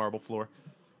room with a marble floor.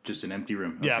 Just an empty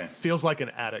room. Yeah, Okay. feels like an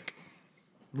attic.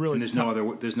 Really. And there's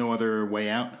no other way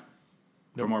out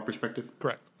from our perspective.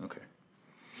 Correct. Okay.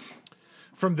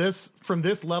 From this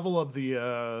level of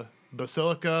the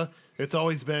basilica, it's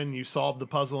always been you solve the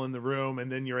puzzle in the room,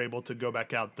 and then you're able to go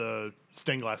back out the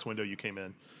stained glass window you came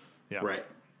in. Yeah. Right.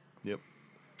 Yep.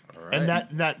 All right. And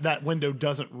that window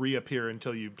doesn't reappear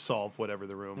until you solve whatever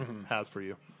the room has for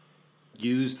you.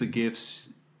 Use the gifts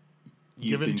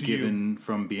you've Given been to you. given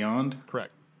from beyond.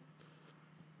 Correct.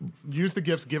 Use the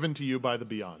gifts given to you by the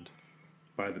Beyond.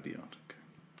 By the beyond. Okay.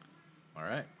 All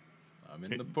right. I'm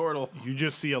in the portal. You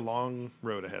just see a long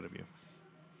road ahead of you.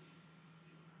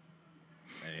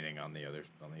 Anything on either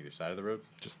side of the road?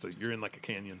 Just so you're in like a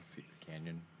canyon,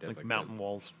 Canyon. like mountain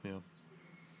walls. Yeah.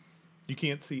 You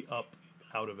can't see up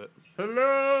out of it.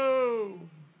 Hello.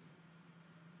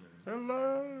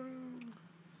 Hello.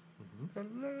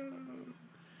 Hello.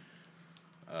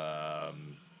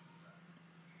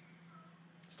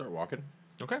 Start walking,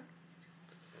 Okay.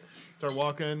 Start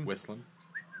walking. whistling.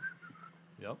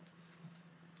 Yep.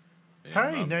 And Hey,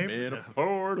 I'm neighbor. in a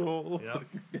portal. Yep.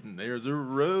 And there's a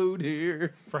road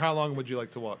here. For how long would you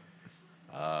like to walk?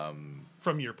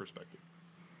 From your perspective.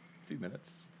 A few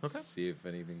minutes. Okay. See if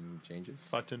anything changes.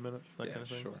 5-10 minutes, that Yeah, kind of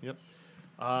thing. sure.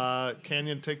 Yep.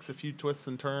 Canyon takes a few twists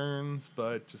and turns,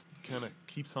 but just kind of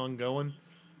keeps on going.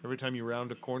 Every time you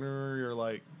round a corner, you're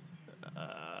like,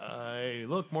 hey,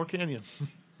 look, more canyon.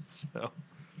 So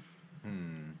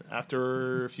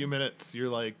after a few minutes, you're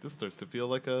like, this starts to feel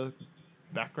like a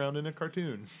background in a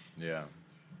cartoon. Yeah.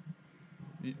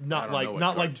 Not I don't know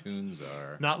what cartoons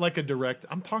are. not like a direct.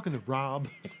 I'm talking to Rob.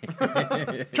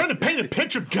 Trying to paint a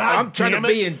picture. God, I'm trying to damn it.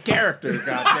 be in character.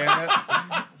 God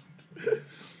damn it!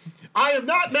 I am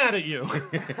not mad at you.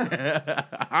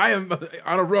 I am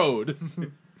on a road.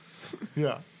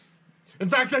 Yeah. In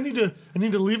fact, I need to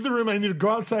leave the room. I need to go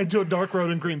outside to a dark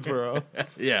road in Greensboro.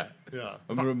 Yeah. Yeah.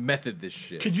 I'm gonna method this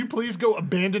shit. Could you please go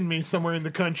abandon me somewhere in the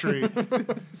country at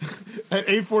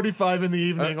 8:45 in the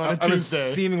evening on a on Tuesday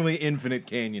a seemingly infinite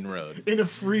canyon road. in a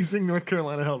freezing North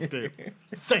Carolina hellscape?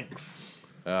 Thanks.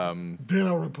 Then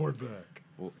I'll report back.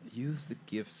 Well, use the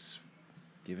gifts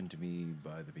given to me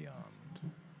by the beyond.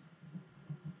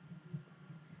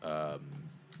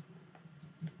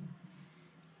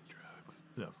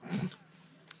 Yeah.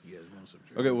 You guys want some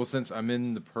drugs? Okay, well, since I'm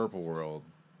in the purple world,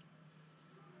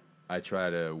 I try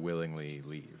to willingly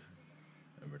leave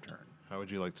and return. How would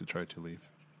you like to try to leave?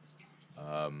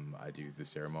 I do the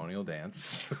ceremonial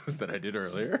dance that I did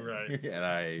earlier. Right. And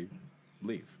I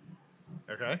leave.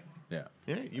 Okay. Yeah.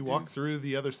 Yeah, you walk through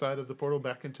the other side of the portal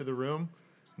back into the room.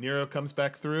 Nero comes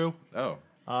back through. Oh.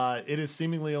 It is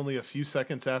seemingly only a few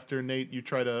seconds after, Nate, you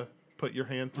try to put your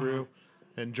hand through.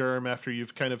 And Germ, after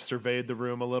you've kind of surveyed the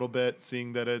room a little bit,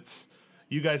 seeing that it's...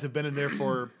 You guys have been in there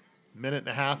for a minute and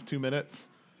a half, 2 minutes.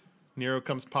 Nero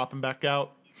comes popping back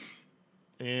out.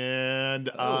 And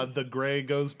the gray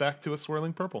goes back to a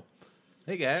swirling purple.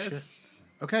 Hey, guys.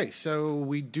 Okay, so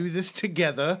we do this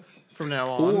together from now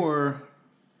on. Or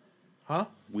Huh?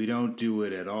 we don't do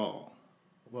it at all.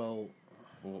 Well,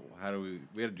 Well, how do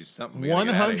we got to do something. We gotta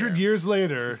get outta 100 here. years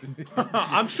later,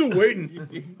 I'm still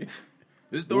waiting.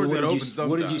 This door's What gonna did open you- sometime.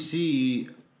 What did you see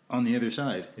on the other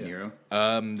side, Nero?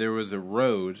 There was a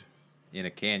road in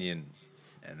a canyon,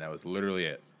 and that was literally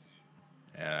it.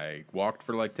 And I walked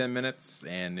for like 10 minutes,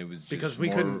 and it was just Because we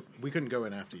more couldn't go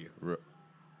in after you.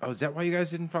 Oh, is that why you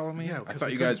guys didn't follow me? Yeah, I 'cause thought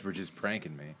we you guys were just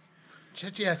pranking me.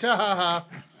 Cha-cha-cha-ha-ha.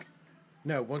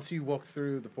 No, once you walked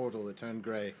through the portal, it turned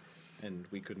gray, and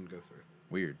we couldn't go through.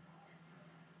 Weird.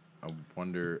 I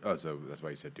wonder. Oh, so that's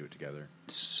why you said do it together.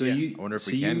 So Yeah. you, I wonder if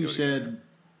so we can you go said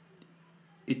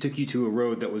it took you to a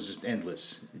road that was just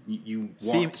endless. You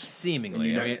walked. Seemingly.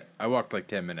 and you I mean, I walked like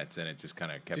 10 minutes, and it just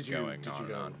kind of kept Did you going did on you and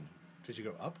go? on. Did you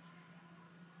go up?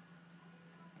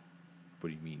 What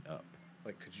do you mean up?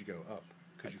 Like, could you go up?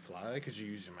 Could you fly? Could you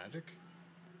use your magic?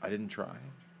 I didn't try.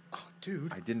 Oh,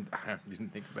 dude. I didn't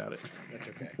think about it. That's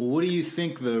okay. Well, what do you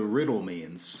think the riddle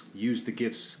means? Use the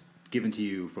gifts given to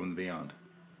you from the beyond.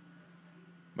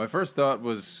 My first thought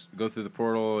was go through the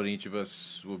portal and each of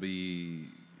us will be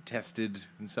tested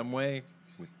in some way.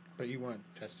 But you weren't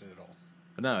tested at all.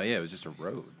 But no, yeah, it was just a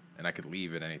road, and I could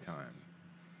leave at any time.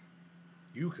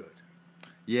 You could.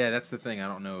 Yeah, that's the thing. I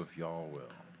don't know if y'all will.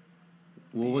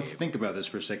 Well, let's think about this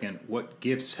for a second. What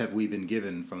gifts have we been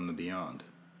given from the beyond?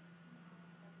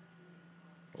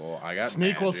 Well, I got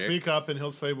Sneak will magic. speak up and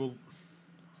he'll say, well,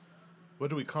 what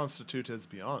do we constitute as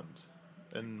beyond?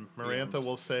 And Marantha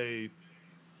will say,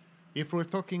 if we're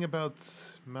talking about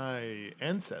my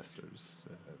ancestors,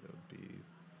 that would be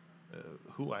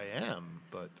who I am,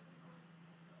 but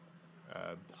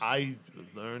I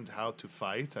learned how to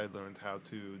fight. I learned how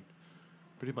to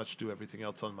pretty much do everything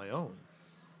else on my own.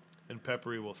 And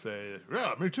Peppery will say,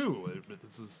 yeah, me too. But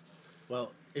this is...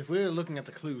 Well, if we're looking at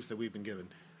the clues that we've been given,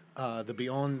 the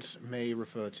beyond may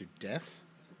refer to death.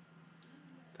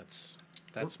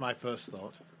 That's my first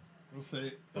thought. We'll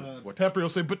say, what- Peppery will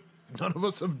say, but none of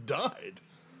us have died.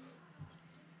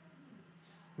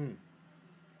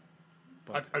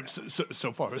 But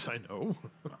So far as I know.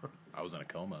 I was in a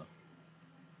coma.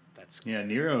 that's Yeah,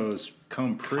 Nero's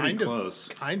come pretty close.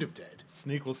 kind of dead.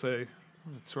 Sneak will say,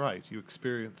 that's right, you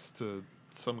experienced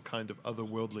some kind of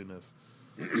otherworldliness.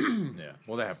 Yeah.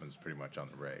 Well, that happens pretty much on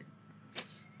the reg.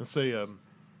 He'll say,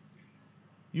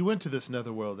 you went to this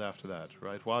netherworld after that,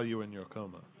 right, while you were in your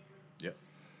coma. Yep.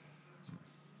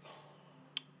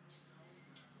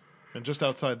 And just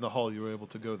outside in the hall, you were able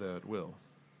to go there at will.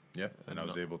 Yep. And I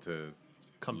was able to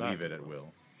Come leave back it at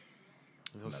will.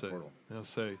 And that portal. he'll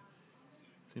say,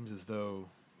 seems as though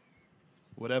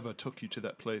whatever took you to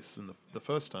that place in the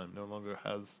first time no longer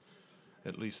has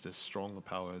at least as strong a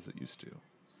power as it used to.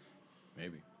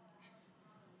 Maybe.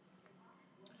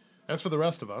 As for the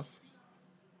rest of us,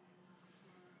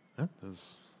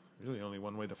 there's really only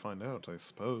one way to find out, I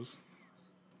suppose.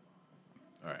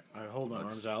 All right. I hold my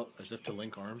arms out as if to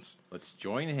link arms. Let's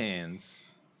join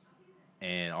hands,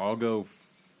 and I'll go.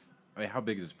 I mean, how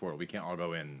big is this portal? We can't all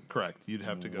go in. Correct. You'd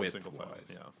have to go single file.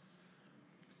 Width-wise. Yeah.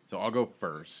 So I'll go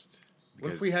first. What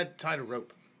if because we had tied a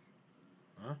rope?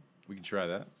 We can try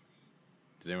that.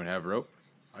 Does anyone have rope?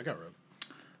 I got rope.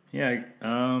 Yeah,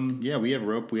 we have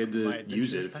rope. We had My to adventure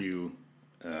use it is a few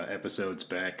episodes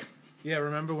back. Yeah,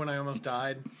 remember when I almost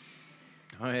died?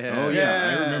 Oh yeah. Oh,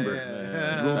 yeah, I remember.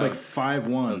 yeah. You rolled like 5 That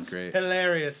ones. was great.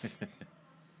 Hilarious.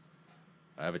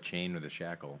 I have a chain with a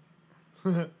shackle.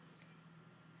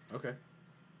 Okay.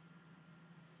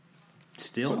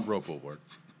 Still? Rope will work.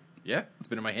 Yeah, it's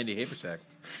been in my handy haversack.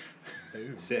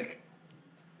 Sick.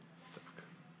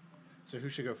 So who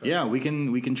should go first? Yeah, we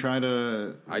can try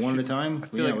to one at a time. I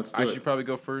feel Yeah, like let's do I it. should probably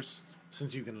go first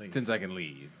Since you can leave. since I can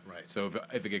leave. Right. So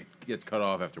if it gets cut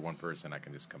off after one person, I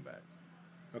can just come back.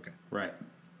 Okay. Right.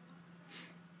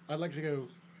 I'd like to go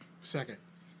second.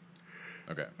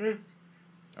 Okay.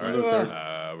 All I'll go right.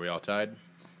 third. We all tied.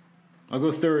 I'll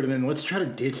go third, and then let's try to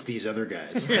ditch these other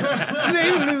guys. They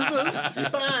losers.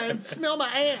 Fine. Smell my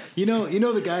ass. You know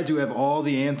the guys who have all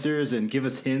the answers and give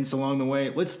us hints along the way.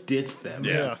 Let's ditch them.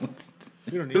 Yeah.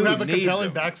 You don't need Who to. have a needs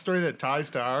compelling them? backstory that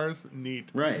ties to ours?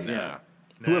 Neat. Right. Nah. Yeah.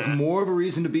 Who have more of a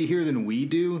reason to be here than we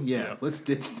do? Yeah. Let's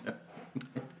ditch them.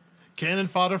 Cannon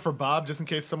fodder for Bob, just in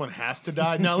case someone has to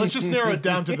die. Now let's just narrow it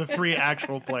down to the 3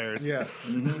 actual players. Yeah.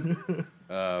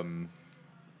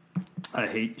 I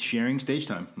hate sharing stage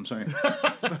time. I'm sorry.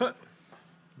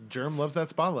 Germ loves that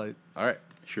spotlight. All right.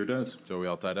 Sure does. So we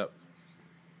all tied up.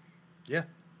 Yeah.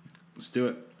 Let's do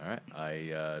it. All right.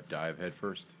 I dive head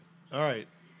first. All right.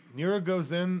 Nero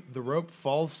goes in, the rope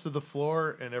falls to the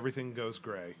floor, and everything goes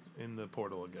gray in the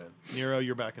portal again. Nero,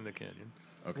 you're back in the canyon.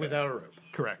 Okay. Without a rope.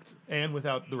 Correct. And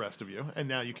without the rest of you. And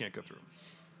now you can't go through.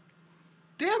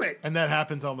 Damn it. And that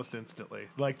happens almost instantly.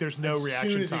 Like, there's no As reaction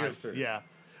soon as he time. gets through. Yeah.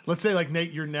 Let's say, like,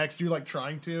 Nate, you're next. You're, like,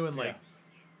 trying to, and, like, Yeah.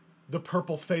 the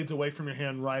purple fades away from your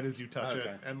hand right as you touch Okay.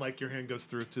 it. And, like, your hand goes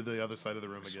through to the other side of the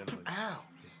room again. Like, Ow.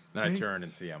 Then I turn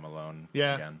and see I'm alone.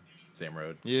 Yeah. Again. Same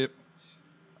road. yep.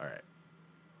 All right.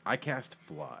 I cast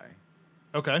fly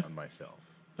Okay. on myself.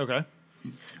 Okay.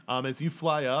 As you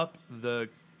fly up,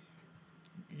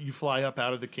 you fly up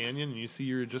out of the canyon, and you see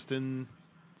you're just in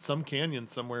some canyon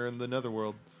somewhere in the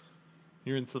netherworld.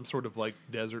 You're in some sort of, like,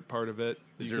 desert part of it.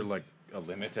 Is You there can- like a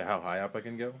limit to how high up I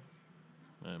can go?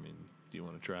 I mean, do you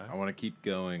want to try? I want to keep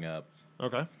going up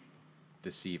Okay. to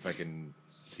see if I can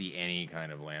see any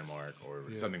kind of landmark or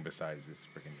something besides this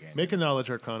freaking canyon. Make a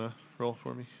knowledge arcana roll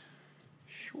for me.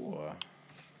 Sure.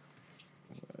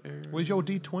 Where's your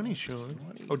D20, Sean?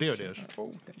 Oh, there it is.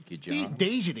 Oh, thank you, John.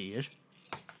 Days it is.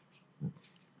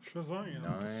 Shazam.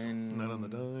 9. Not on the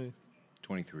die.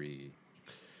 23.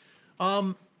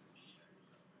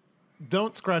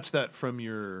 Don't scratch that from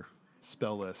your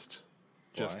spell list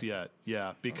just Why? yet.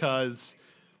 Yeah, because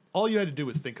all you had to do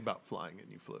was think about flying and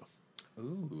you flew.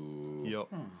 Ooh. Yep.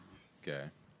 Okay.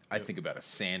 I think about a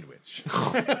sandwich.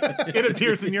 It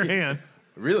appears in your hand.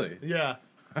 Really? Yeah.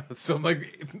 So I'm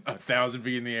like 1,000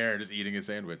 feet in the air just eating a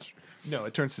sandwich. No,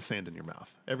 it turns to sand in your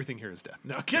mouth. Everything here is death.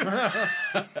 No, kidding.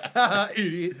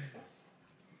 Idiot.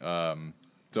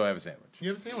 So I have a sandwich. You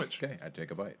have a sandwich. Okay, I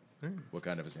take a bite. What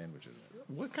kind of a sandwich is it?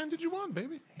 What kind did you want,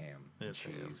 baby? Ham. It's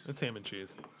ham. cheese. It's ham and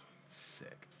cheese.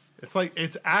 Sick.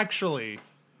 It's actually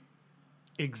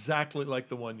exactly like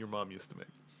the one your mom used to make.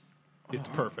 It's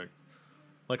perfect.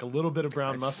 Like a little bit of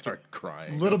brown mustard. Start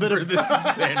crying. Little bit over of- this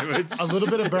sandwich. A little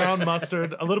bit of brown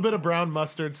mustard, a little bit of brown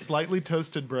mustard, slightly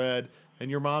toasted bread, and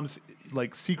your mom's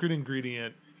like secret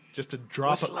ingredient, just a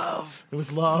drop of love. It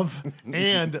was love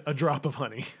and a drop of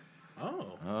honey.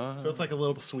 Oh. So it's like a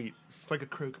little sweet. It's like a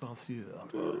croque monsieur,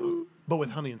 but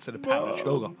with honey instead of powdered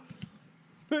sugar.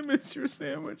 I miss your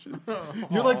sandwiches.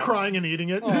 You're like crying and eating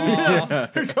it.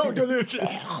 It's so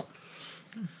delicious.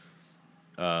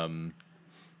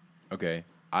 Okay,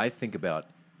 I think about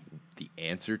the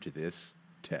answer to this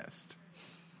test.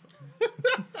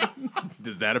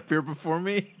 Does that appear before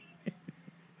me?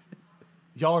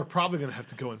 Y'all are probably going to have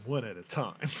to go in one at a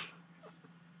time.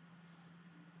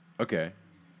 Okay.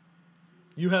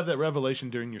 You have that revelation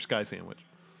during your sky sandwich.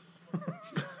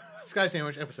 Sky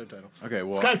Sandwich episode title. Okay,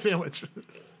 well, Sky sandwich.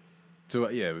 so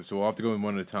we'll have to go in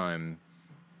one at a time.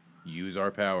 Use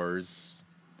our powers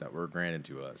that were granted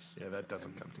to us. Yeah, that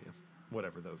doesn't come to you.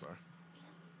 Whatever those are.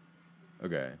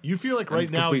 Okay. You feel like right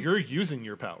now complete- you're using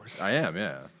your powers. I am,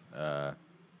 yeah.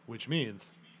 Which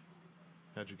means,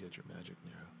 how'd you get your magic,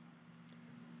 Nero?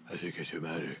 How'd you get your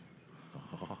magic?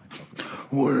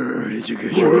 Where did you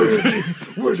get your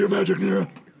Where's your magic, Nero?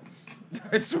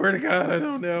 I swear to God, I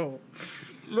don't know.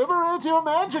 Liberate your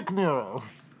magic, Nero.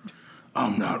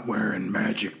 I'm not wearing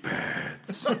magic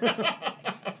pads.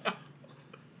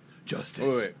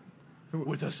 Justice Wait.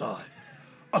 with a side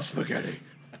of spaghetti.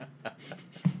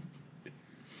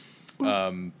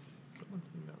 Someone's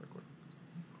thing not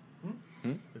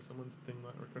recording. Is someone's thing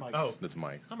not recording? Mike's. Oh, That's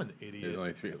Mike's. I'm an There's idiot.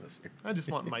 only 3 of us here. I just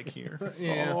want Mike here.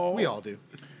 Yeah, we all do.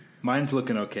 Mine's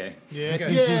looking okay. Yeah,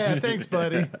 Okay. yeah. Thanks,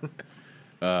 buddy.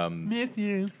 Miss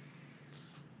you.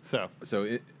 So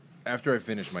So after I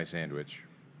finish my sandwich,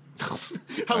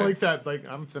 I like that. Like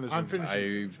I'm finishing. I'm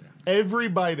finishing. I Every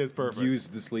bite is perfect. use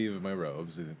the sleeve of my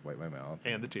robes to wipe my mouth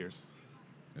And the tears.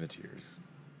 and the tears,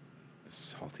 the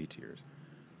salty tears.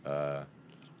 And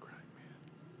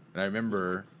I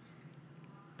remember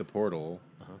the portal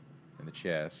and the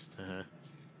chest,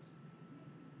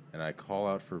 and I call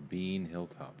out for Bean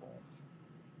Hilltopple.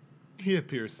 He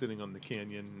appears sitting on the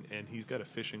canyon, and he's got a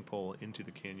fishing pole into the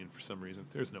canyon for some reason.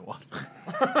 There's no water.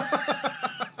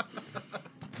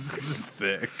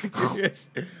 Sick. Pretty All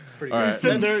great. right.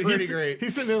 Sitting there, pretty he's, great.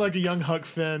 he's sitting there like a young Huck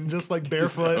Finn, just like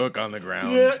Just a barefoot. hook on the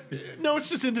ground. Yeah, no, it's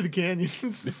just into the canyon.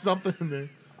 It's something in there.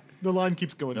 The line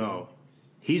keeps going. No.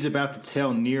 He's about to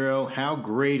tell Nero how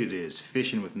great it is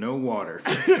fishing with no water.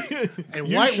 And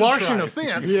You whitewashing should a try.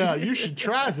 fence. Yeah, you should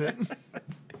try it.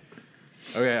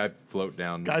 Okay, I float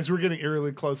down. Guys, we're getting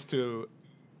eerily close to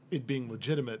it being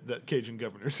legitimate that Cajun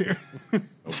governor's here. Oh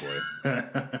boy.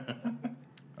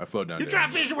 I float down. You try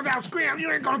fishing without scrim,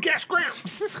 you ain't gonna catch scrim.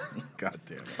 God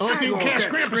damn it. Only thing you catch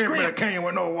scrim is scrim. canyon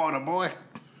with no water, boy.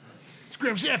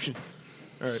 Scrimception.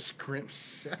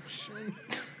 Scrimpception.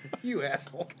 You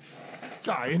asshole.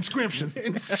 Sorry, inscription.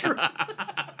 Is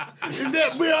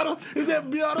that better? Is that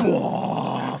better?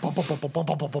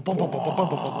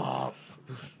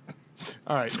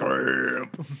 All right.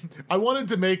 I wanted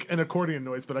to make an accordion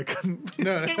noise, but I couldn't.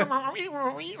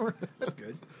 That's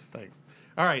good. Thanks.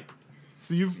 All right.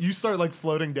 So you start like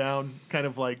floating down, kind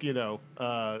of like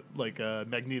like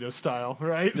Magneto style,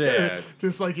 right? Yeah.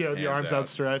 Just like the Hands arms out.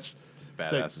 outstretched. As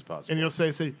badass as possible. And you'll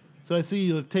say, so I see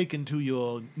you have taken to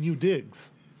your new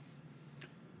digs.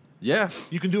 Yeah,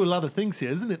 You can do a lot of things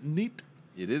here, isn't it neat?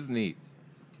 it is neat.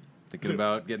 Thinking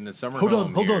about getting a summer Hold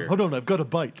home on, here. hold on. I've got a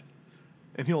bite.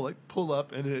 And he'll like pull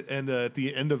up, and at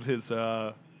the end of his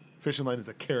fishing line is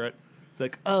a carrot. It's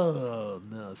like, oh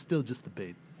no, still just the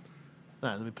bait. All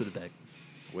right, let me put it back.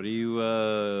 What are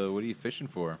you fishing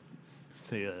for?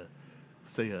 Say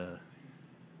a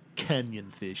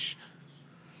canyon fish.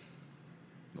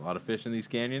 A lot of fish in these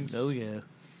canyons? Oh yeah,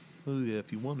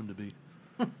 if you want them to be.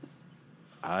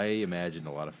 I imagine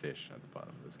a lot of fish at the bottom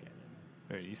of this canyon.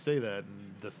 All right, you say that,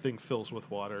 and the thing fills with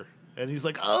water, and he's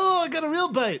like, "Oh, I got a real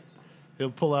bite."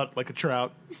 He'll pull out like a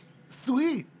trout.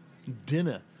 Sweet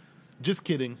dinner. Just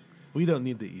kidding. We don't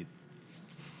need to eat.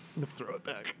 I'm gonna throw it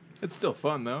back. It's still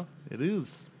fun though. It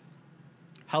is.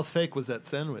 How fake was that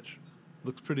sandwich?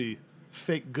 Looks pretty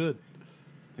fake good.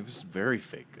 It was very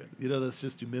fake good. You know, that's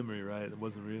just your memory, right? It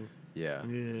wasn't real. Yeah.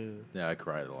 Yeah. I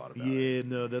cried a lot about it. Yeah,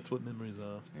 no, that's what memories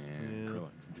are. Yeah.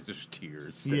 There's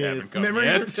tears that Yeah. haven't come Memories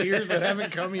yet. of tears that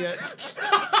haven't come yet.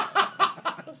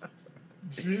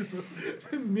 Jesus.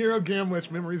 Nero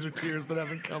Gamwich, memories are tears that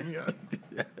haven't come yet.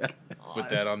 Put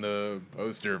that on the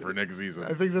poster for next season.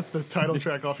 I think that's the title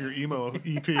track off your emo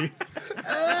EP.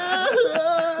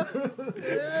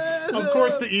 Of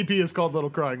course, the EP is called Little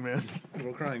Crying Man,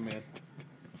 Little crying man.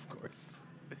 Of course.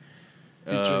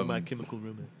 featuring My Chemical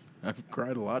Romance. I've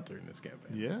cried a lot during this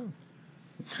campaign. Yeah.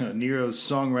 Nero's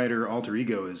songwriter alter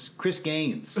ego is Chris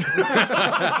Gaines.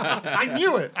 I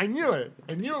knew it. I knew it.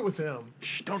 I knew it was him.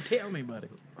 Shh, don't tell me, buddy.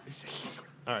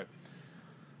 All right.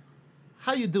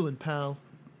 How you doing, pal?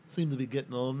 Seem to be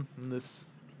getting on in this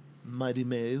mighty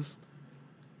maze.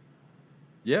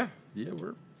 Yeah,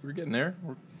 we're getting there.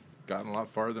 We're gotten a lot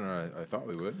farther than I thought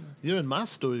we would. You're in my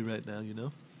story right now, you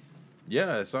know.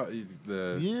 Yeah, I saw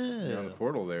the Yeah. on the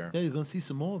portal there. Yeah, you're gonna see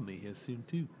some more of me here soon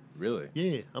too. Really?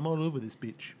 Yeah, I'm all over this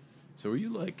bitch. So are you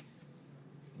like,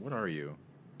 what are you?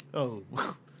 Oh,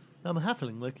 I'm a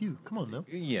halfling like you. Come on now.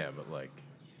 Yeah, but like,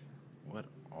 what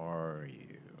are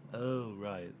you? Oh,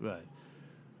 right.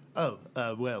 Oh,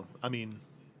 well, I mean,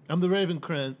 I'm the Raven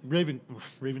Crandall.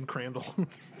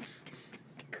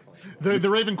 the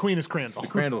Raven Queen is Crandall.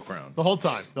 Crandall Crown. The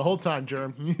whole time,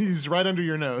 Germ. He's right under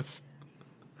your nose.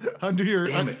 Under your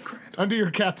Damn it, Crandall. under your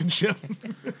captainship.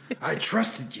 I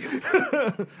trusted you.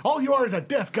 All you are is a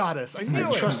death goddess. I knew I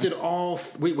it. trusted all.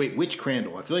 Wait, which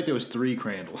Crandall? I feel like there was 3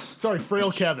 Crandalls. Sorry,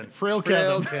 Frail Kevin. Frail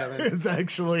Frail Kevin. Kevin. It's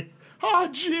actually. Oh,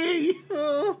 gee.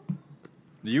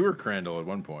 You were Crandall at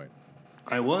one point.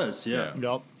 I was, yeah.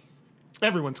 Nope.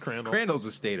 Everyone's Crandall. Crandall's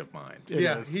a state of mind. It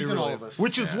Yeah, is. he's It in all really of is. us.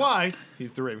 Which is why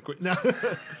he's the Raven Queen. No,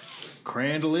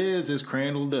 Crandall is as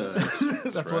Crandall does.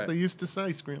 that's what right. they used to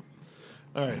say, Scream.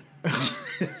 All right.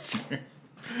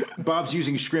 Bob's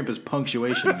using shrimp as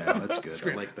punctuation now. That's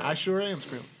good. I like that. I sure am,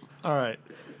 Scream. All right.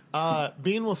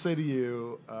 Bean will say to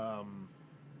you,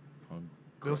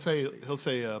 he'll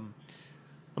say, I'm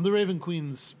the Raven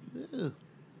Queen's,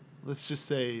 let's just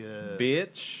say,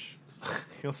 Bitch.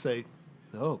 he'll say,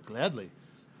 oh, gladly.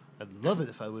 I'd love it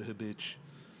if I were her bitch.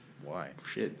 Why?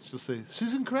 Shit. She'll say,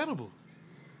 she's incredible.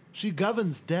 She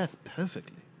governs death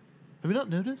perfectly. Have you not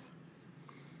noticed?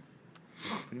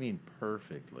 What do you mean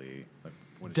perfectly? Like,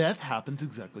 what is Death happens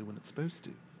exactly when it's supposed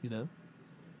to, you know?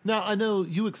 Now, I know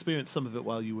you experienced some of it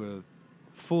while you were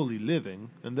fully living,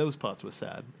 and those parts were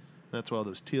sad. That's where all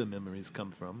those tear memories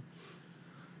come from.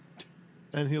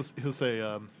 And he'll say,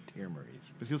 tear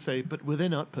memories? but he'll say, but were they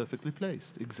not perfectly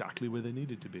placed? Exactly where they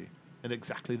needed to be. At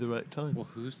exactly the right time. Well,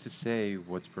 who's to say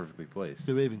what's perfectly placed?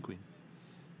 The Raven Queen.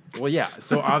 Well, yeah.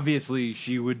 So obviously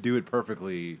she would do it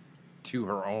perfectly to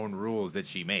her own rules that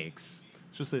she makes.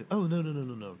 She'll say, oh, no,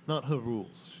 not her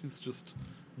rules. She's just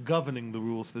governing the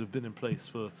rules that have been in place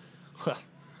for, well,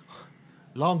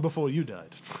 long before you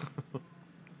died.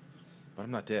 But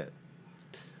I'm not dead.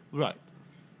 Right.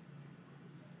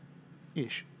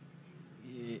 Ish.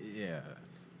 Yeah.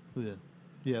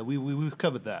 Yeah, we've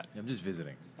covered that. I'm just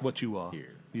visiting What you are.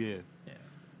 here. Yeah. Yeah.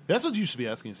 That's what you should be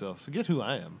asking yourself. Forget who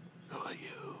I am. Who are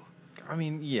you? I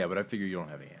mean, yeah, but I figure you don't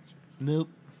have any answers. Nope.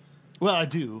 Well, I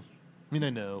do. I mean, I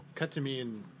know. Cut to me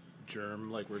and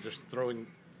Germ like we're just throwing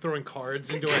cards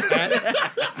into a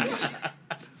hat.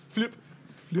 Flip.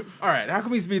 All right, how can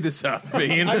we speed this up,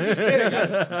 Bean? I'm just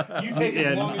kidding. You take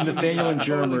as long And as you Nathaniel need. and I'm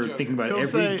Germ totally are joking. thinking about He'll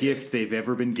every say- gift they've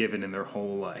ever been given in their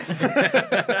whole life.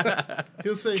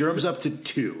 He'll say, Germ's up to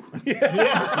 2.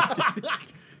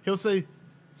 he'll say,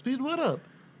 speed what up?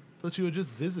 Thought you were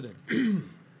just visiting.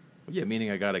 Yeah, meaning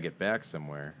I gotta get back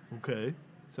somewhere. Okay.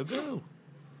 So go.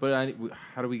 But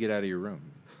how do we get out of your room?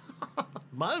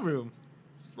 My room.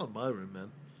 It's not my room, man.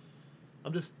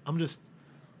 I'm just,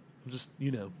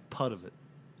 you know, part of it.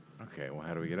 Okay, well,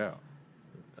 how do we get out?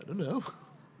 I don't know.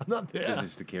 I'm not there. Is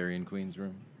this the Carrion Queen's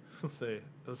room? He'll say,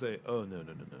 oh, no.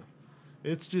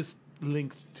 It's just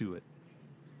linked to it.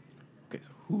 Okay, so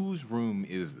whose room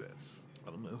is this? I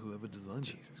don't know whoever designed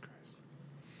it. Jesus Christ.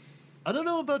 I don't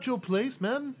know about your place,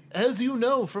 man. As you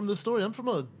know from the story, I'm from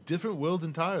a different world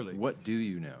entirely. What do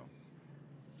you know?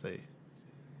 Say,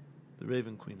 the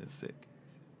Raven Queen is sick.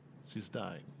 She's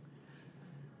dying.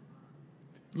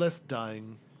 Less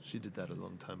dying. She did that a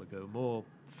long time ago. More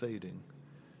fading.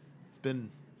 It's been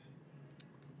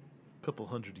a couple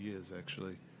 100 years,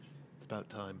 actually. It's about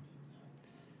time.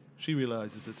 She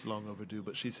realizes it's long overdue,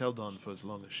 but she's held on for as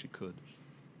long as she could.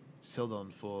 She's held on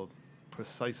for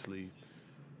precisely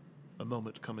a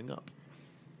moment coming up.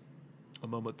 A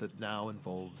moment that now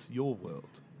involves your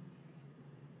world.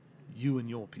 You and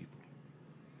your people.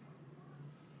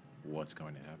 What's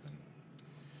going to happen?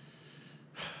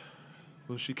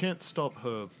 Well, she can't stop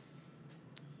her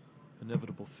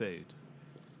inevitable fate.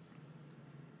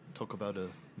 Talk about a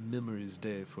memories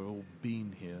day for old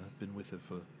Bean here. Been with her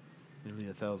for nearly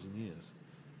 1,000 years.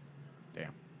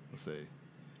 Damn. Let's say.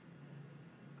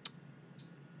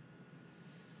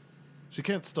 She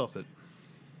can't stop it,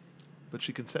 but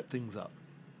she can set things up.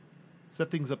 Set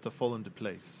things up to fall into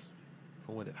place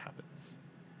for when it happens.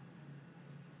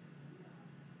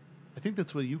 I think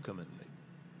that's where you come in, Lee.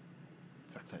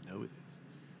 In fact, I know it is.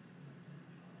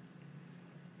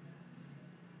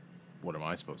 What am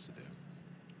I supposed to do?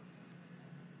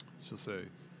 She'll say,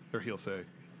 or he'll say,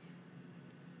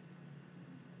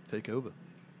 take over.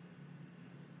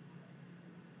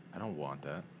 I don't want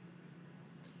that.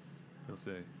 He'll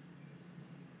say,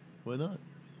 why not?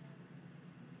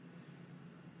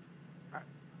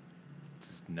 This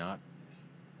is not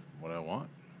what I want.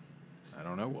 I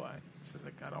don't know why. It's just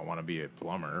like, I don't want to be a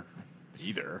plumber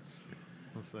either.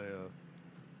 He'll say,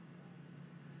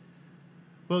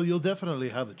 well, you'll definitely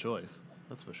have a choice.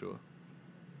 That's for sure.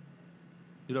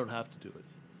 You don't have to do it.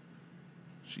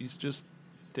 She's just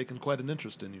taken quite an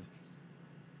interest in you.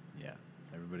 Yeah.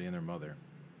 Everybody and their mother.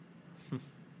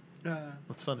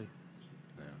 That's funny.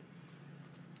 Yeah.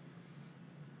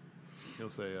 He'll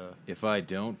say, If I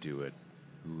don't do it,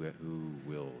 who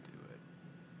will do it?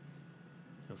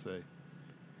 he'll say,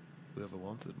 whoever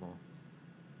wants it more.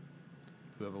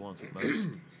 Whoever wants it most.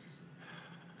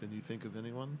 Can you think of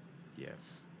anyone?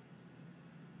 Yes.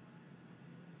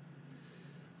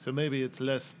 So maybe it's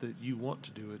less that you want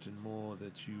to do it and more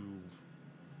that you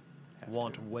Have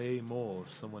want to. way more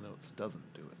if someone else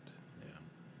doesn't do it.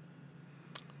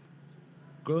 Yeah.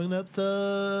 Growing up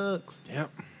sucks. Yep.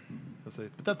 I'll say,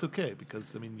 but that's okay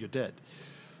because, I mean, you're dead.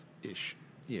 Ish.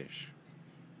 Ish.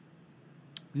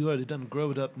 You already done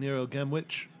grow it up, Nero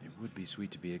Gamwich. It would be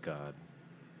sweet to be a god.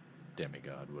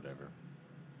 Demigod, whatever.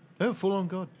 Oh, full on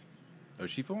god. Oh,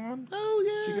 is she full on? Oh,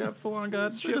 yeah. She got full on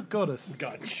god Straight up shit? goddess.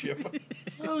 God ship.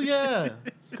 Oh, yeah.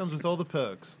 Comes with all the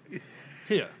perks.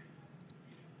 Here.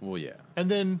 Well, yeah.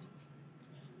 And then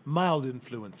mild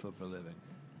influence of the living.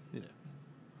 You know.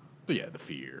 But yeah, the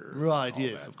fear. Right, all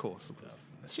yes, that of course. stuff.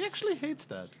 She actually hates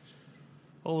that.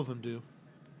 All of them do.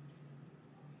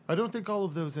 I don't think all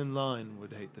of those in line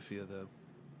would hate the fear, though.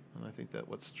 And I think that's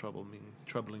what's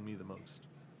troubling me the most.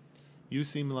 You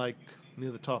seem like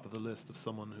near the top of the list of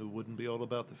someone who wouldn't be all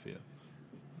about the fear.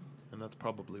 And that's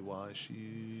probably why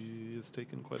she has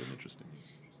taken quite an interest in you.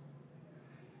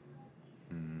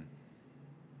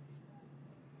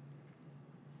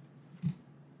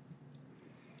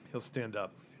 He'll stand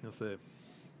up. He'll say,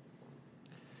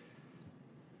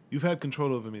 you've had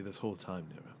control over me this whole time,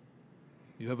 Nero.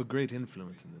 You have a great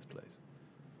influence in this place.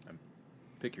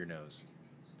 Pick your nose.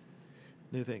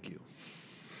 No, thank you.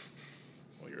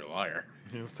 Well, you're a liar.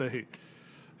 He'll say,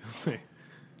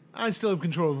 I still have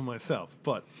control over myself,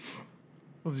 but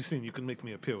as you've seen, you can make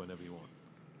me appear whenever you want.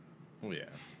 Well, yeah.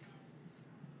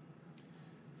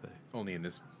 Say, Only in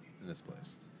this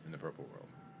place, in the purple world.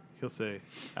 he'll say,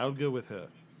 I'll go with her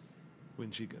when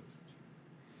she goes.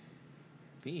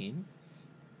 Bean?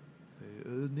 Say,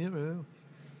 Nero,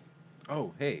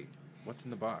 Oh, hey, what's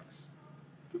in the box?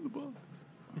 it's in the box.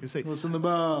 He'll say, What's in the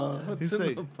box? he'll What's say,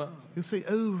 in the box? he'll say,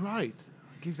 oh, right.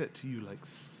 I gave that to you like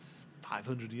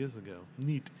 500 years ago.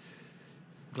 Neat.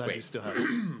 Glad you Wait. still have it.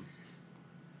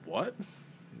 What?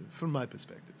 From my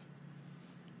perspective.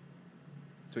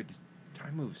 So wait, does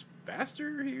time moves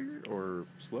faster here or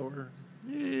slower?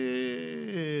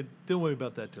 Don't worry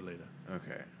about that till later.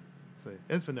 Okay. Say,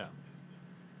 as for now,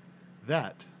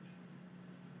 that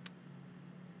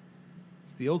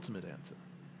is the ultimate answer.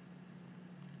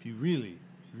 If you really,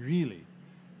 really,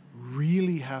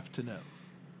 really have to know,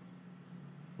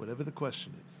 whatever the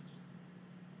question is,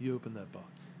 you open that box.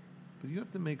 But you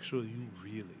have to make sure you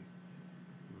really,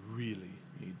 really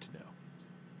need to know.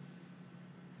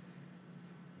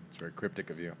 It's very cryptic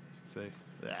of you. Say,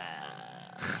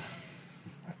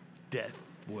 death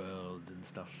world and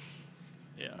stuff.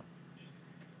 Yeah.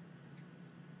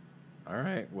 All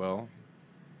right, well,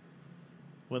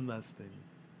 One last thing.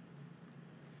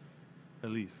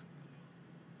 Elise,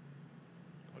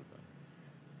 what about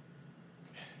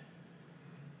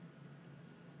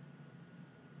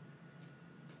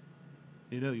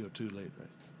you know you're too late, right?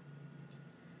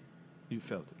 You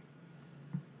felt it.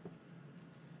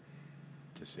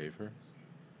 to save her?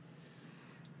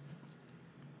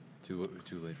 Too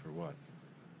late for what?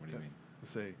 What do you mean?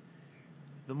 Say,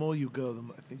 The more you go,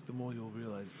 I think the more you'll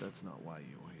realize that's not why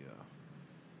you're here.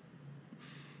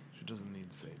 She doesn't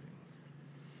need saving.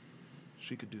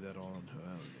 She could do that all on her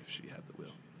own if she had the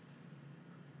will.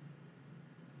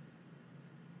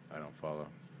 I don't follow.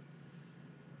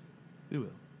 You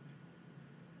will.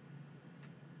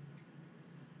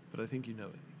 But I think you know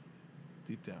it.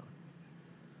 Deep down.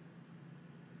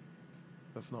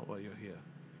 That's not why you're here.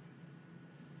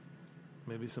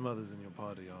 Maybe some others in your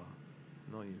party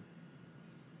are. Not you.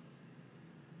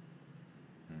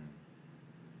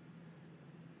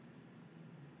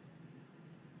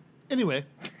 Anyway.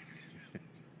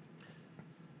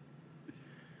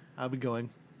 I'll be going.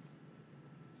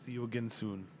 See you again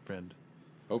soon, friend.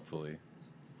 Hopefully,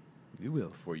 You will.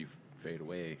 before you fade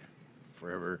away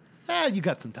forever. You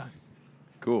got some time.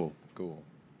 Cool. All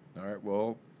right.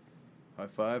 Well, high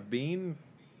five, Bean.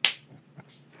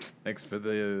 Thanks for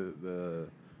the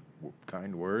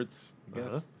kind words. I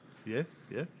guess. Yeah.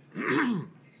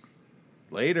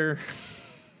 Later.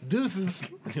 Deuces.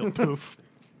 You'll poof.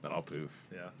 Then I'll poof.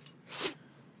 Yeah.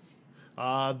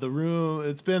 The room,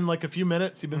 it's been like a few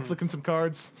minutes. You've been flicking some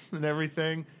cards and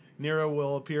everything. Nero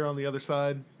will appear on the other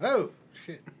side. Oh,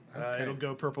 shit. Okay. It'll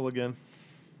go purple again.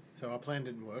 So our plan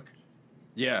didn't work.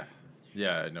 Yeah,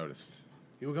 I noticed.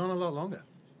 You were going a lot longer.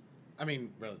 I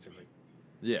mean, relatively.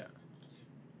 Yeah,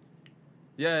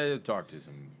 talk to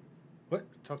some. What?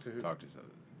 Talk to who? Talk to some.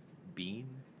 Bean.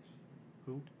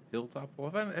 Who? Hilltop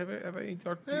Wolf. Have I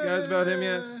talked to you guys about him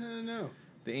yet? No.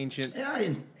 The ancient. Yeah,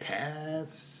 in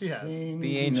passing.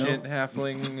 The ancient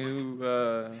halfling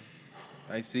who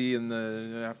I see in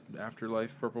the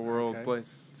afterlife purple world Okay.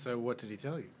 place. So what did he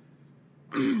tell you?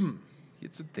 He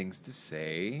had some things to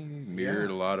say. Mirrored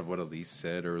a lot of what Elise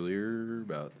said earlier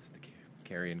about the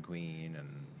Carrion Queen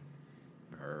and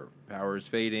her powers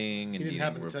fading and didn't needing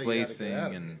happen to tell you how to get replacing. out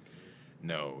of And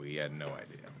no, he had no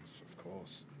idea. Of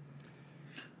course.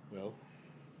 Well,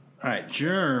 All right,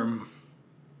 Germ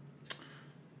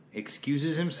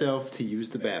excuses himself to use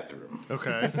the bathroom.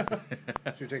 Okay.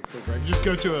 should we take a quick break? Just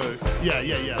go to a... Yeah.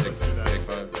 Let's do that. Take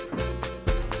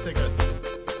 5. Take a